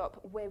 hold up.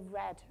 We're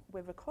red.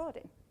 We're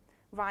recording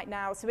right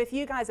now. So if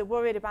you guys are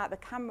worried about the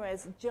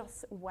cameras,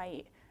 just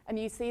wait. And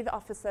you see the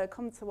officer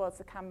come towards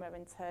the camera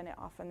and turn it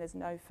off, and there's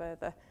no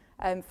further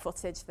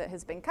footage that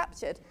has been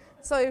captured.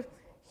 So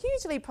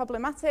hugely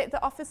problematic.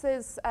 The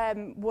officers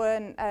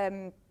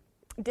weren't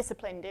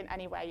disciplined in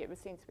any way. It was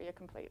seen to be a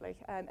completely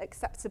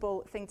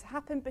acceptable thing to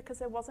happen because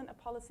there wasn't a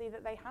policy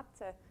that they had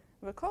to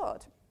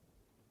record.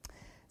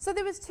 So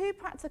there was 2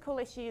 practical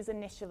issues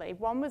initially.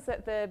 One was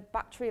that the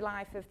battery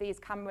life of these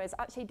cameras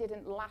actually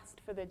didn't last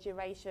for the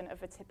duration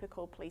of a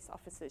typical police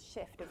officer's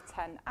shift of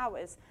 10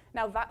 hours.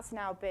 Now that's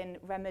now been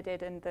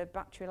remedied and the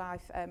battery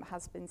life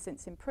has been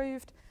since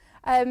improved.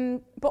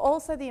 But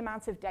also the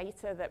amount of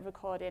data that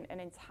recording an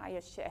entire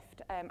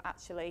shift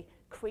actually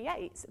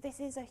creates. This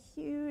is a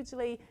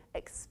hugely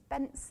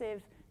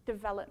expensive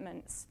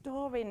development,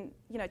 storing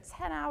 10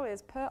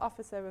 hours per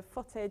officer of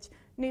footage.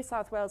 New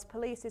South Wales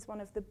Police is one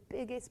of the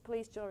biggest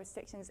police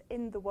jurisdictions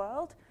in the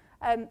world.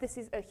 This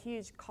is a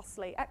huge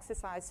costly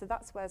exercise, so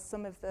that's where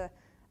some of the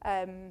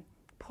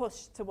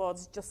push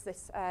towards just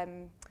this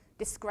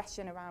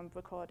discretion around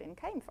recording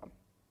came from.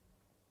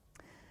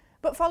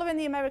 But following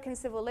the American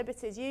Civil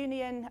Liberties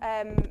Union,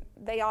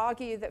 they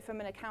argue that from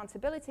an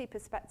accountability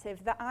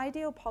perspective, the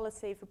ideal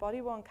policy for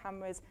body-worn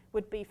cameras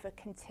would be for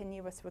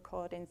continuous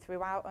recording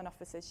throughout an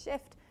officer's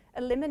shift,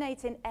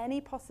 eliminating any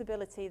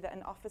possibility that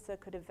an officer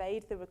could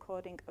evade the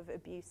recording of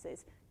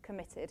abuses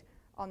committed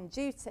on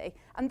duty.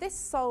 And this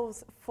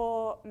solves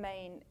 4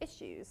 main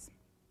issues.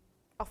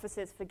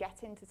 Officers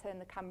forgetting to turn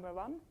the camera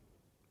on.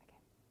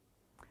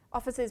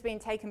 Officers being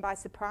taken by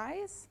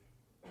surprise.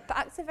 The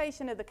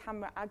activation of the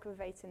camera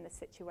aggravating the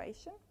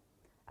situation,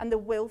 and the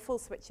willful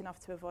switching off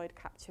to avoid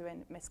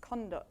capturing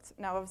misconduct.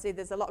 Now, obviously,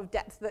 there's a lot of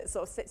depth that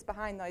sort of sits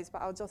behind those,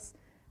 but I'll just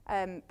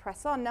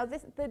press on. Now,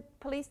 the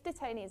police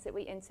detainees that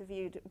we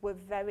interviewed were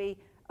very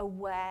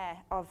aware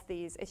of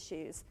these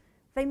issues.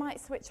 They might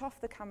switch off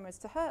the cameras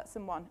to hurt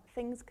someone.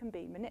 Things can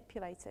be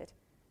manipulated.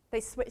 They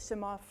switch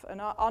them off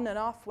and on and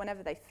off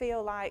whenever they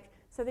feel like,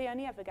 so they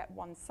only ever get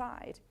one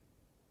side.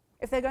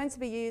 If they're going to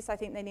be used, I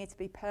think they need to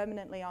be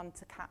permanently on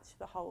to catch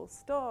the whole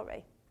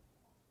story.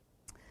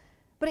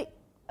 But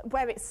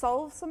where it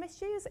solves some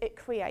issues, it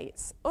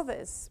creates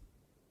others.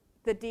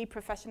 The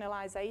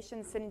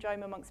deprofessionalisation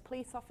syndrome amongst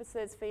police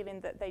officers,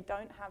 feeling that they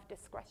don't have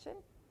discretion.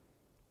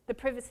 The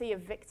privacy of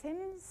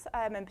victims,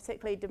 and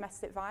particularly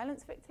domestic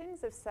violence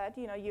victims, have said,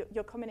 you know,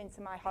 you're coming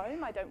into my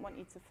home, I don't want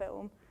you to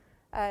film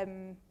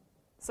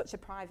such a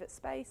private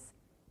space.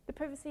 The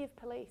privacy of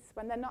police,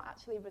 when they're not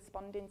actually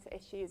responding to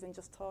issues and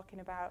just talking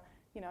about,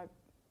 you know,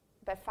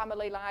 their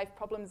family life,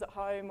 problems at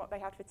home, what they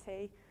had for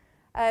tea.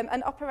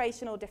 And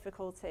operational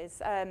difficulties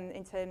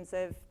in terms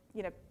of,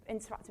 you know,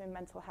 interacting with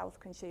mental health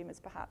consumers,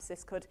 perhaps.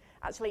 This could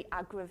actually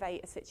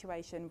aggravate a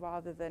situation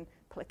rather than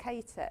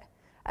placate it.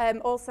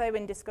 Also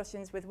in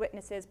discussions with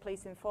witnesses,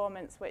 police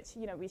informants, which,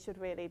 you know, we should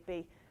really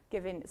be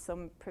giving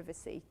some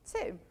privacy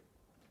to.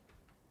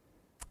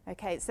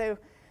 Okay, so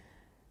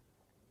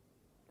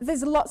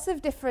there's lots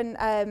of different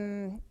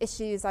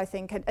issues, I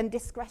think, and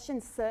discretion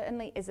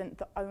certainly isn't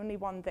the only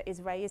one that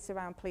is raised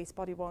around police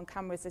body-worn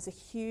cameras. There's a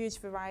huge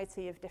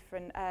variety of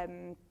different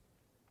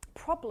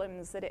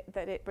problems that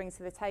it brings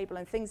to the table,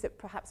 and things that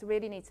perhaps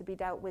really need to be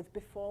dealt with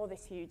before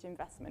this huge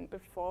investment,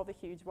 before the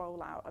huge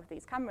rollout of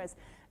these cameras.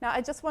 Now,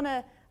 I just want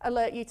to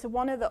alert you to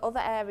one of the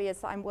other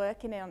areas that I'm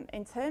working on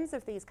in terms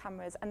of these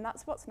cameras, and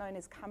that's what's known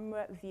as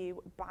camera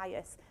view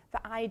bias.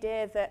 The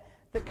idea that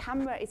the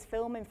camera is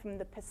filming from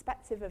the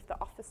perspective of the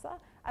officer,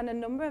 and a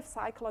number of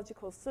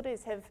psychological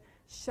studies have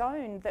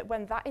shown that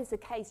when that is the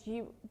case,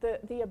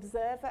 the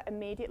observer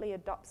immediately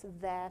adopts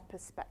their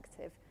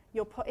perspective.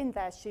 You're put in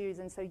their shoes,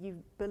 and so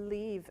you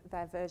believe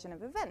their version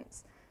of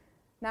events.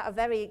 Now, a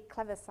very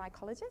clever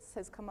psychologist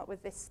has come up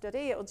with this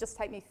study. It'll just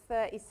take me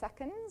 30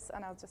 seconds,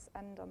 and I'll just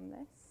end on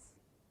this.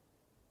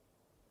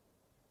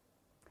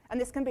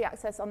 And this can be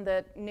accessed on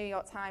the New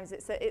York Times.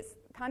 It's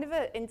kind of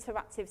an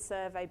interactive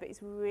survey, but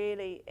it's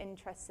really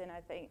interesting, I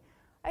think.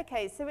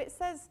 Okay, so it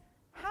says,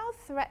 how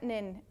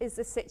threatening is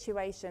the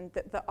situation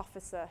that the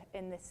officer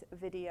in this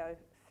video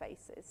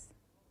faces?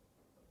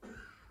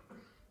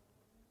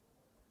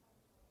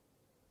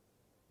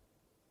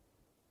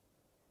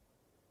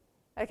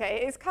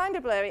 Okay, it's kind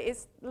of blurry.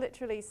 It's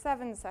literally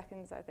 7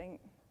 seconds, I think.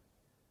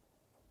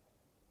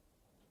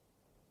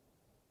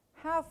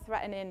 How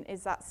threatening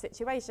is that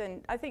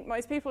situation? I think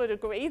most people would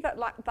agree that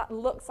that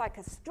looks like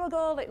a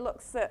struggle. It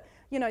looks that,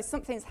 you know,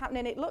 something's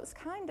happening. It looks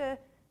kind of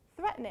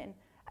threatening.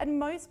 And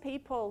most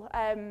people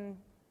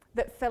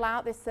that fill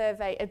out this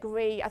survey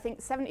agree, I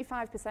think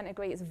 75%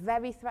 agree it's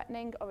very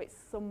threatening or it's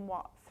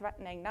somewhat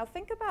threatening. Now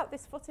think about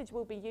this footage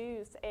will be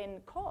used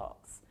in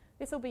courts.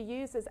 This will be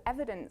used as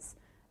evidence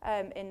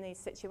in these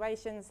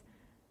situations.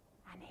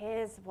 And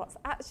here's what's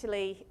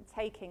actually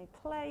taking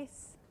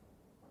place.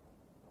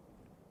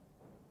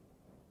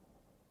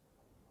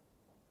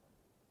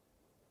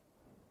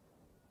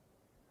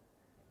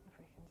 If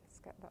we can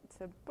just get that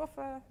to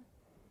buffer.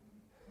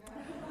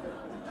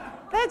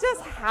 They're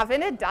just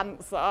having a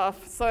dance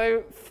off,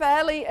 so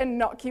fairly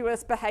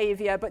innocuous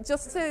behavior, but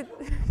just to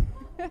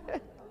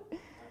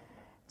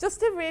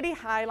just to really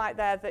highlight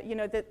there that, you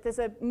know, that there's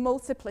a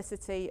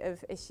multiplicity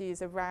of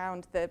issues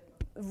around the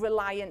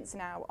reliance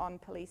now on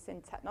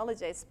policing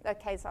technologies.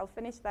 Okay, so I'll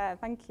finish there.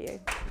 Thank you.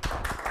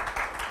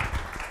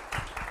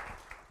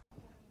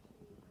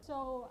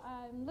 So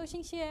I'm Lu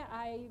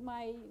Xingxie.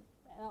 My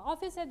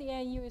office at the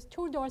ANU is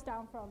 2 doors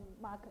down from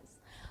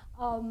Marcus.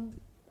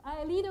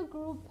 I lead a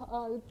group,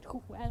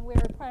 and we're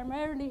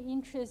primarily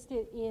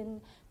interested in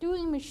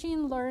doing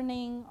machine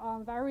learning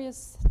on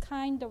various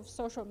kind of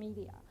social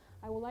media.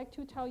 I would like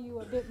to tell you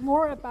a bit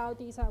more about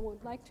these. I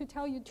would like to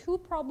tell you 2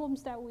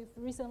 problems that we've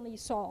recently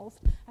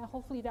solved, and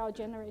hopefully that will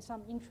generate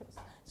some interest.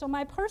 So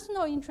my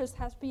personal interest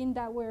has been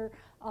that we're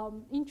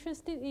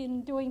interested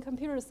in doing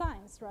computer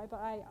science, right? But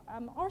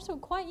I'm also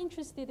quite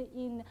interested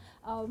in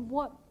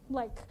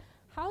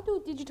how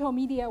do digital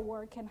media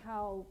work and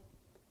how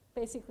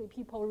basically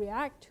people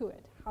react to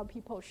it, how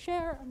people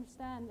share,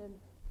 understand, and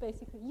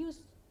basically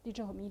use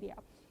digital media.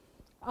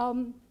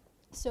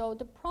 So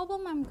the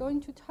problem I'm going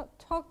to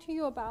talk to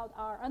you about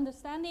are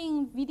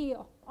understanding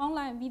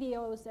online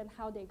videos and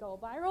how they go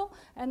viral,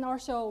 and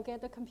also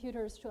get the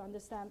computers to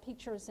understand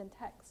pictures and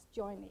text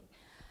jointly.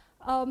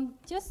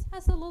 Just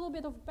as a little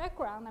bit of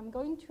background, I'm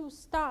going to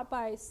start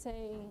by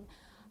saying,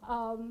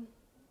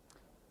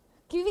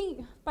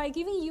 giving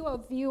you a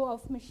view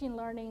of machine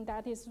learning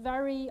that is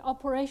very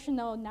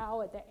operational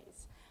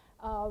nowadays.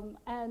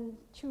 And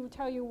to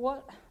tell you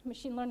what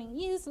machine learning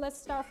is, let's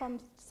start from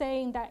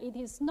saying that it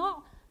is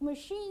not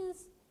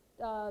machines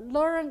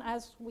learn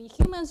as we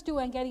humans do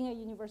and getting a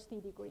university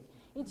degree.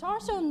 It's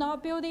also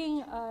not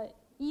building an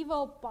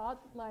evil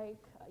bot like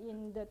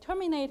in the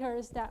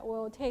Terminators that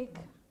will take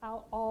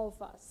out all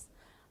of us.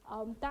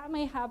 That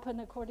may happen,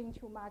 according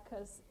to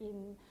Marcus,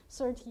 in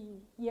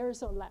 30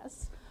 years or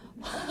less.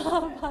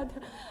 But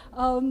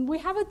we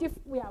have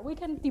we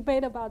can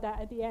debate about that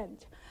at the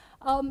end.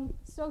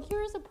 So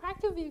here's a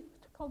practical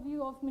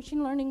view of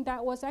machine learning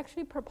that was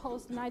actually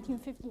proposed in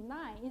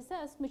 1959. It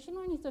says machine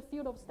learning is a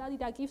field of study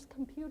that gives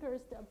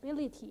computers the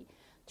ability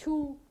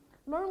to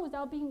learn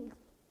without being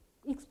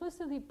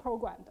explicitly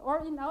programmed.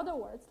 Or in other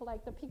words,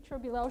 like the picture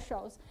below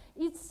shows,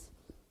 it's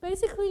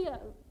basically a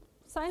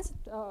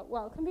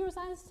computer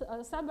science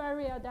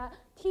sub-area that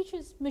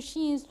teaches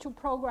machines to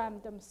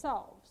program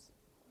themselves.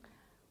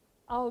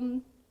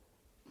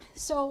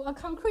 So a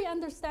concrete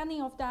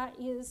understanding of that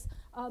is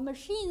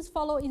machines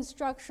follow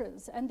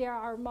instructions, and there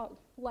are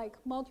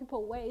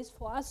multiple ways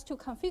for us to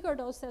configure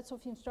those sets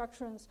of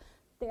instructions.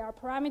 There are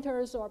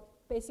parameters or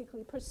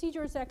basically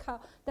procedures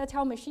that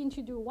tell machine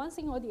to do one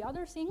thing or the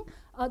other thing,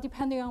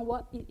 depending on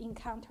what it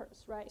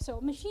encounters, right?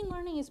 So machine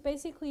learning is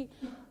basically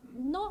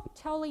not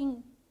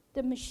telling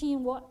the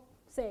machine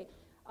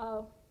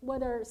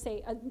whether,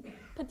 say, a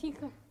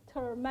particular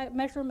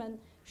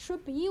measurement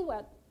should be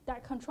what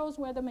that controls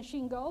where the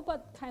machine go,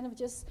 but kind of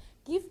just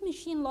give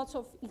machine lots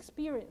of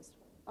experience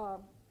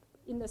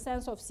in the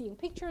sense of seeing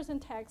pictures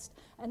and text,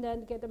 and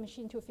then get the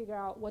machine to figure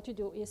out what to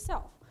do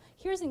itself.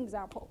 Here's an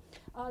example.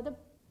 The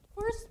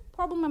first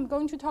problem I'm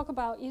going to talk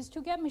about is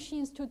to get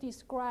machines to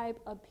describe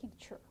a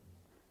picture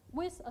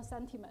with a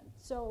sentiment.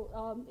 So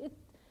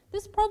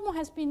this problem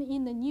has been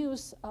in the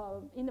news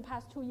in the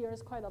past 2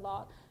 years quite a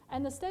lot,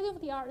 and the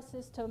state-of-the-art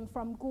system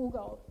from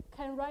Google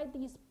can write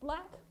these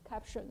black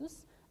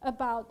captions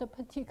about the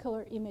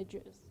particular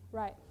images,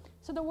 right?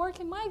 So the work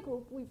in my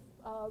group,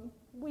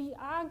 we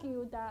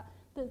argued that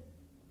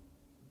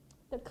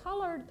the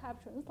colored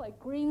captions, like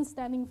green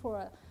standing for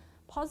a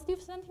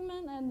positive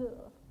sentiment and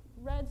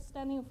red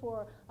standing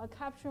for a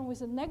caption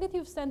with a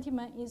negative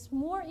sentiment, is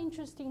more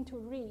interesting to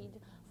read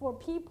for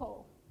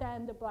people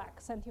than the black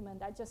sentiment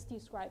that just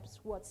describes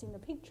what's in the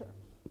picture.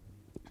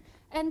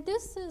 And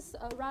this is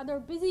a rather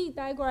busy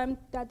diagram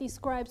that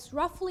describes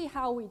roughly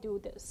how we do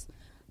this.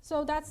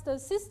 So that's the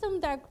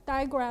system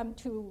diagram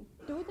to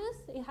do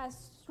this. It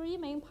has 3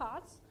 main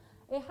parts.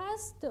 It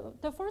has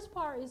the first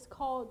part is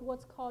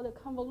what's called a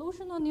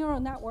convolutional neural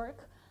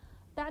network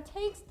that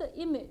takes the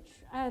image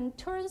and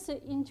turns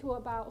it into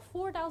about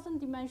 4,000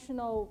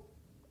 dimensional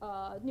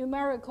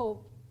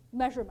numerical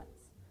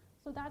measurements.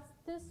 So that's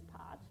this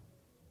part,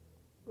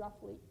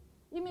 roughly.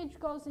 Image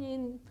goes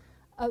in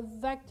a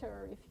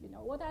vector, if you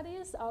know what that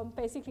is.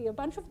 Basically, a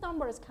bunch of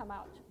numbers come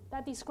out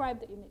that describe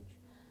the image.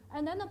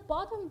 And then the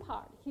bottom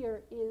part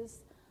here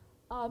is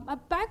a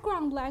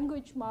background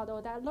language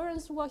model that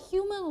learns what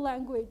human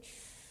language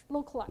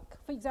look like.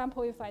 For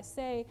example, if I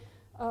say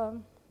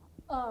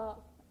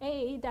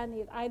A, then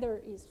it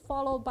either is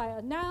followed by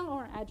a noun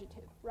or an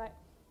adjective, right?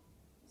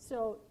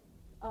 So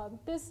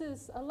this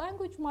is a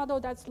language model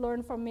that's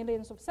learned from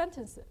millions of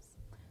sentences.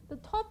 The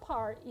top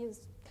part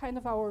is kind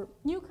of our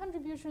new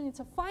contribution. It's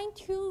a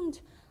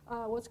fine-tuned,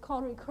 what's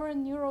called recurrent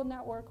neural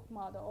network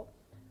model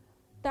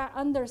that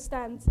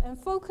understands and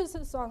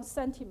focuses on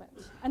sentiment.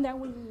 And then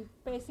we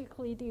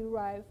basically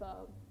derive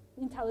an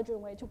intelligent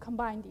way to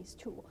combine these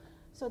two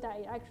so that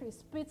it actually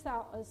spits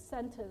out a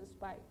sentence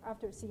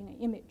after seeing an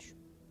image.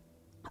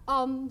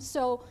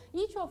 So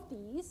each of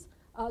these,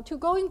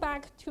 going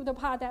back to the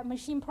part that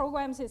machine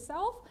programs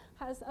itself,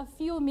 has a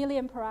few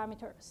million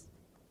parameters.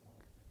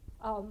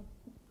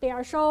 They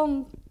are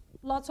shown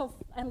lots of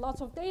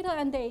data,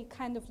 and they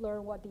kind of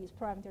learn what these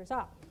parameters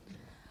are.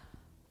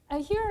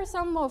 And here are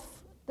some of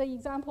the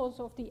examples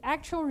of the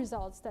actual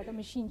results that the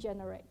machine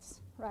generates,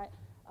 right?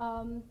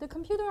 The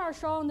computer are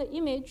shown the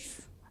image,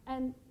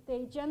 and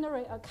they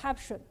generate a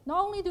caption.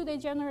 Not only do they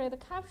generate the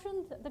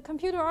caption, the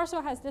computer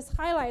also has this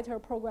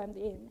highlighter programmed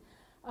in,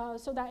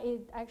 so that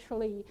it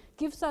actually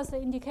gives us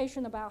an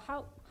indication about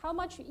how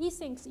much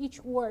asyncs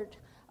each word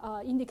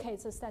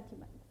indicates a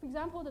sentiment. For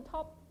example, the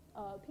top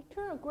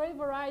picture, a great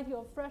variety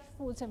of fresh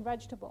fruits and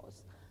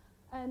vegetables.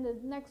 And the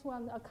next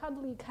one, a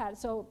cuddly cat.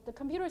 So the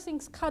computer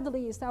thinks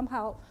cuddly is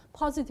somehow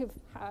positive,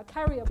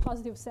 carry a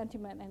positive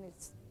sentiment, and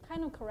it's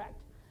kind of correct.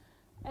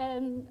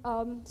 And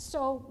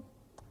so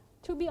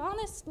to be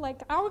honest,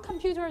 like our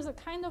computers are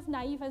kind of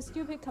naive and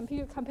stupid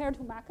compared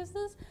to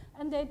Marcus's,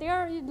 and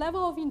their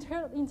level of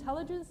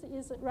intelligence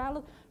is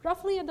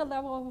roughly at the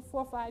level of a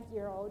 4 or 5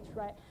 year old,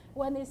 right?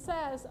 When it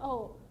says,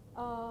 oh,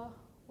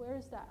 Where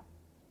is that?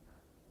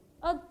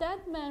 A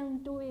dead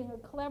man doing a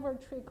clever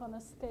trick on a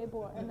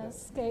skateboard and a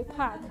skate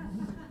park.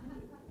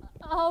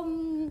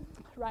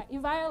 Right, it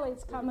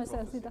violates common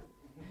sense.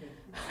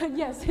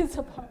 Yes,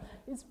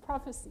 it's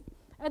prophecy.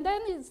 And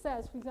then it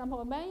says, for example,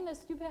 a man in a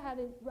stupid hat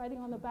is riding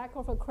on the back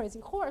of a crazy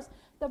horse.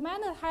 The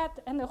man in the hat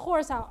and the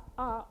horse are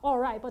all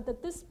right, but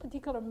this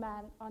particular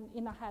man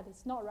in the hat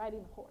is not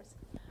riding the horse.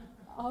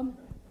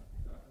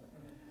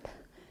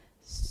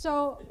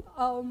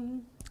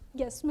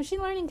 Yes, machine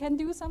learning can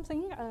do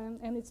something,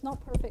 and it's not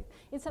perfect.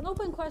 It's an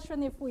open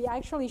question if we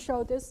actually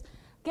show this,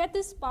 get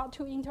this bot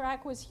to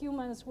interact with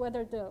humans,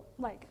 whether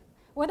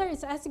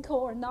it's ethical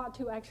or not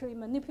to actually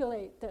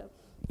manipulate the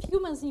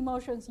humans'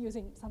 emotions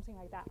using something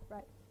like that,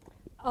 right?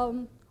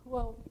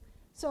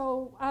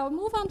 So I'll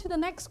move on to the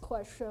next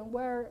question,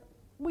 where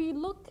we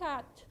look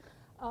at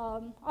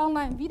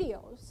online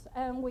videos,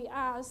 and we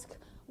ask,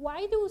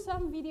 why do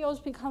some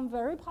videos become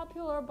very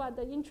popular, but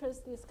the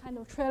interest is kind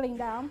of trailing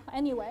down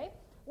anyway?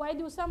 Why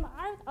do some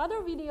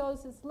other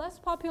videos is less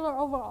popular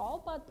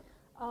overall, but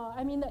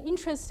the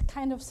interest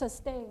kind of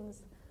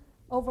sustains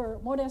over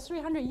more than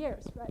 300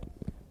 years, right?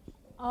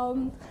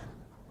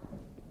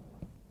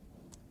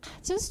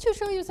 Just to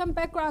show you some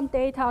background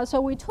data,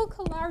 so we took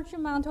a large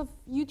amount of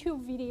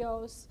YouTube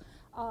videos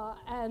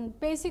and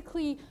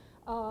basically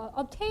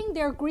obtained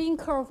their green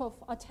curve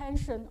of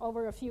attention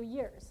over a few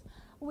years.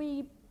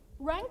 We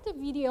ranked the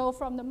video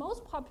from the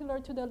most popular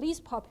to the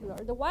least popular.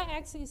 The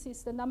y-axis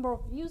is the number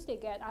of views they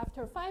get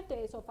after 5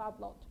 days of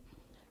upload,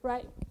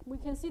 right? We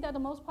can see that the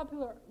most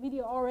popular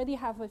video already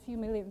have a few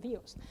million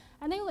views.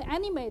 And then we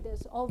animate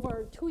this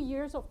over 2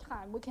 years of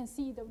time. We can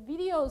see the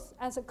videos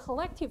as a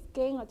collective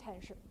gain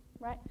attention,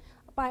 right?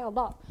 By a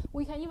lot.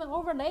 We can even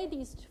overlay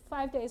these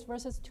 5 days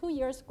versus 2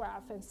 years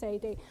graph and say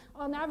they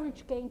on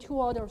average gain 2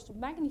 orders of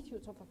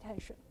magnitudes of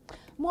attention.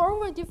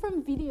 Moreover,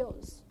 different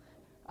videos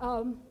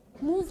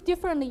move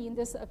differently in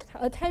this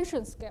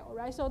attention scale,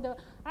 right? So the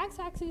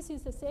x-axis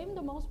is the same,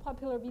 the most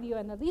popular video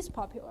and the least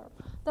popular.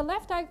 The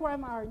left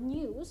diagram are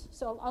news.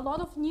 So a lot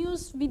of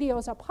news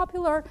videos are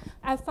popular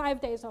at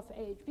 5 days of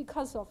age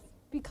because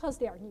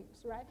they are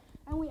news, right?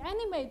 And we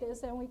animate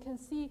this, and we can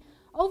see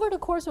over the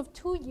course of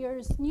 2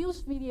 years,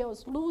 news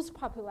videos lose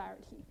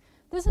popularity.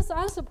 This is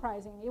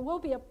unsurprising. It will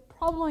be a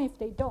problem if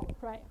they don't,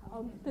 right?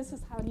 This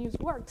is how news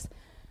works.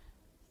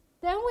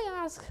 Then we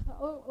ask,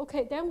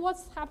 okay, then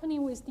what's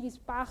happening with these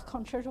Bach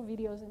concerto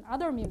videos and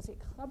other music,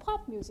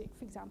 pop music,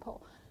 for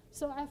example?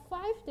 So at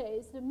 5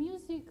 days, the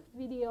music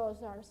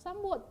videos are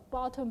somewhat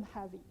bottom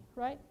heavy,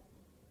 right?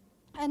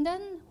 And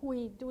then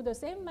we do the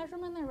same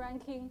measurement and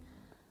ranking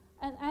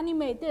and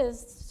animate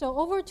this. So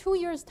over 2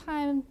 years'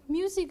 time,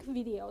 music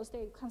videos,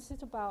 they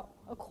consist about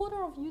a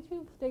quarter of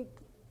YouTube, they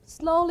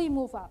slowly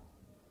move up,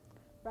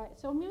 right?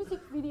 So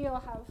music video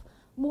have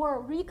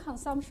more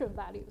reconsumption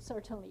value,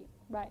 certainly,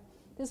 right?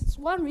 This is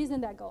one reason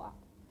that go up.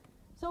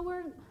 So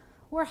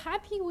we're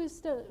happy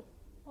with the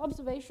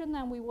observation,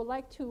 and we would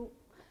like to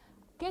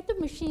get the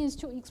machines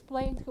to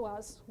explain to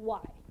us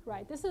why,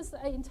 right? This is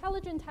an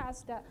intelligent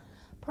task that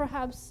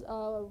perhaps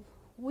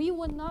we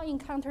would not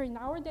encounter in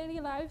our daily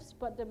lives,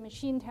 but the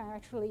machine can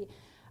actually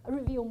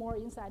reveal more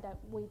insight than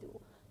we do.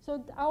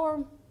 So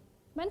our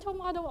mental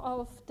model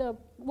of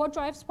what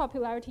drives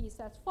popularity is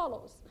as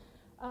follows.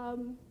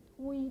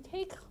 We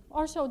take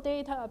also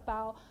data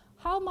about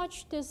how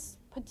much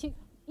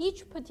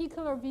each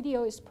particular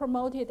video is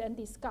promoted and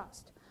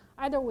discussed,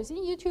 either within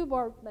YouTube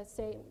or, let's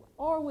say,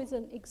 or with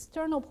an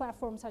external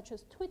platform such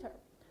as Twitter.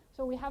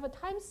 So we have a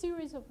time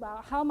series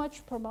about how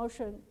much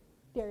promotion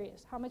there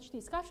is, how much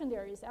discussion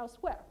there is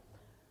elsewhere.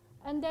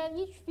 And then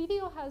each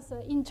video has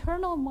an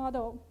internal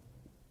model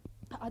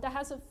that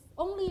has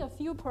only a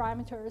few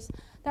parameters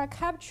that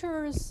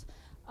captures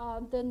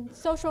the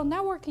social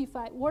network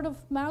effect, word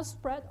of mouth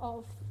spread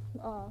of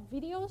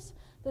videos,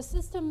 the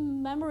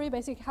system memory,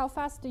 basically how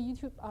fast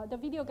the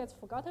video gets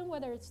forgotten,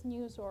 whether it's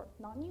news or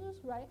not news,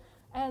 right?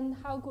 And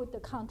how good the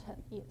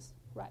content is,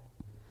 right?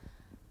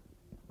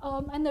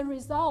 And the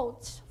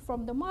result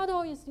from the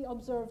model is the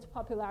observed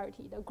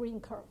popularity, the green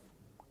curve.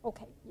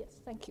 Okay, yes,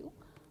 thank you.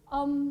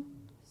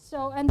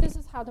 And this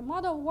is how the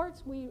model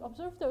works. We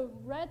observe the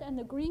red and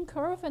the green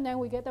curve, and then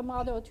we get the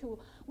model to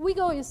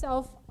wiggle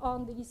itself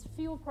on these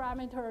few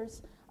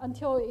parameters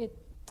until it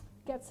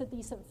gets a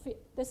decent fit.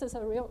 This is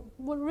a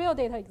real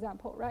data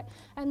example, right?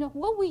 And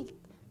what we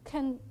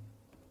can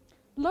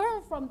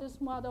learn from this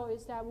model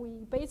is that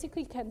we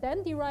basically can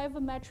then derive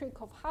a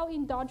metric of how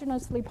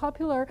endogenously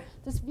popular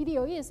this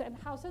video is and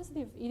how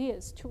sensitive it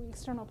is to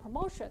external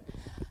promotion.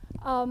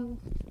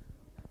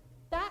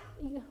 That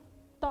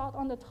dot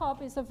on the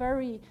top is a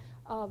very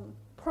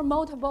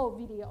promotable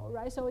video,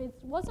 right? So it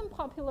wasn't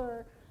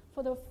popular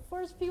for the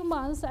first few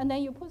months, and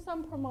then you put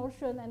some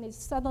promotion and it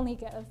suddenly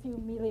get a few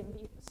million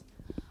views.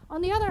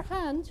 On the other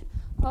hand,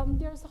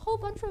 there's a whole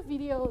bunch of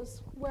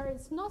videos where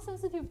it's not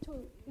sensitive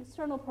to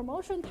external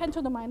promotion, 10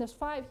 to the minus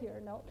 5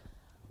 here, note.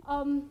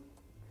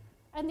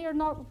 and they're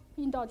not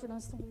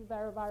endogenously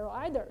very viral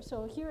either.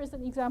 So here is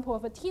an example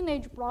of a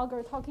teenage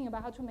blogger talking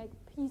about how to make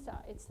pizza.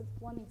 It's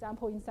one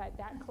example inside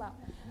that cloud.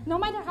 No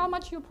matter how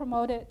much you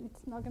promote it,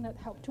 it's not going to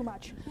help too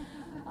much.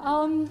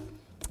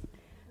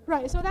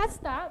 Right, so that's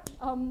that.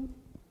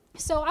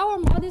 So our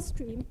modest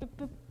stream,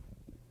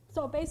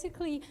 so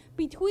basically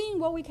between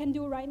what we can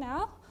do right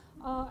now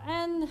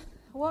and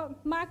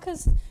what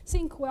Marcus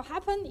think will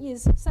happen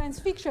is science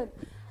fiction.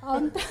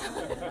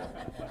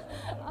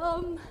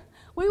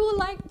 We would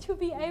like to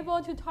be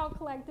able to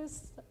talk like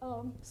this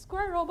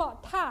square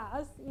robot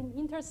Taz in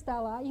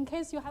Interstellar. In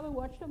case you haven't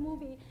watched the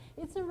movie,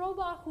 it's a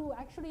robot who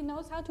actually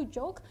knows how to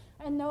joke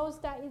and knows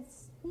that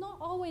it's not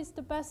always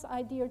the best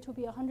idea to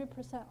be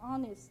 100%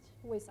 honest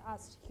with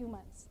us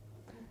humans.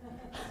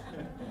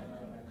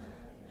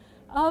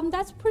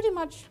 That's pretty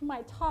much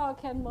my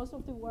talk, and most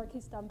of the work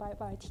is done by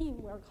a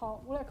team.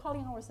 We're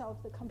calling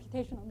ourselves the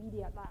Computational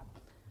Media Lab.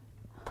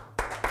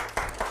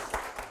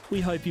 We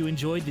hope you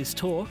enjoyed this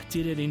talk.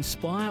 Did it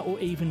inspire or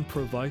even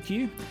provoke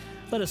you?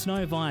 Let us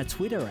know via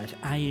Twitter at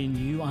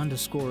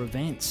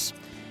ANU_events.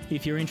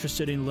 If you're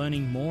interested in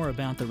learning more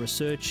about the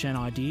research and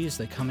ideas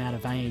that come out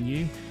of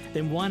ANU,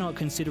 then why not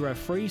consider a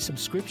free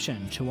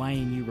subscription to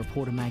ANU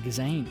Reporter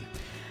magazine?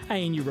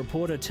 ANU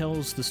Reporter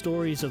tells the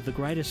stories of the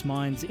greatest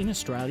minds in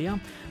Australia,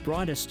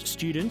 brightest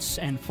students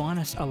and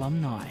finest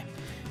alumni.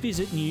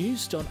 Visit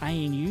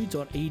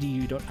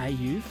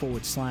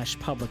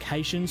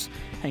news.anu.edu.au/publications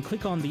and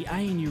click on the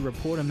ANU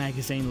Reporter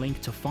magazine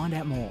link to find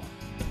out more.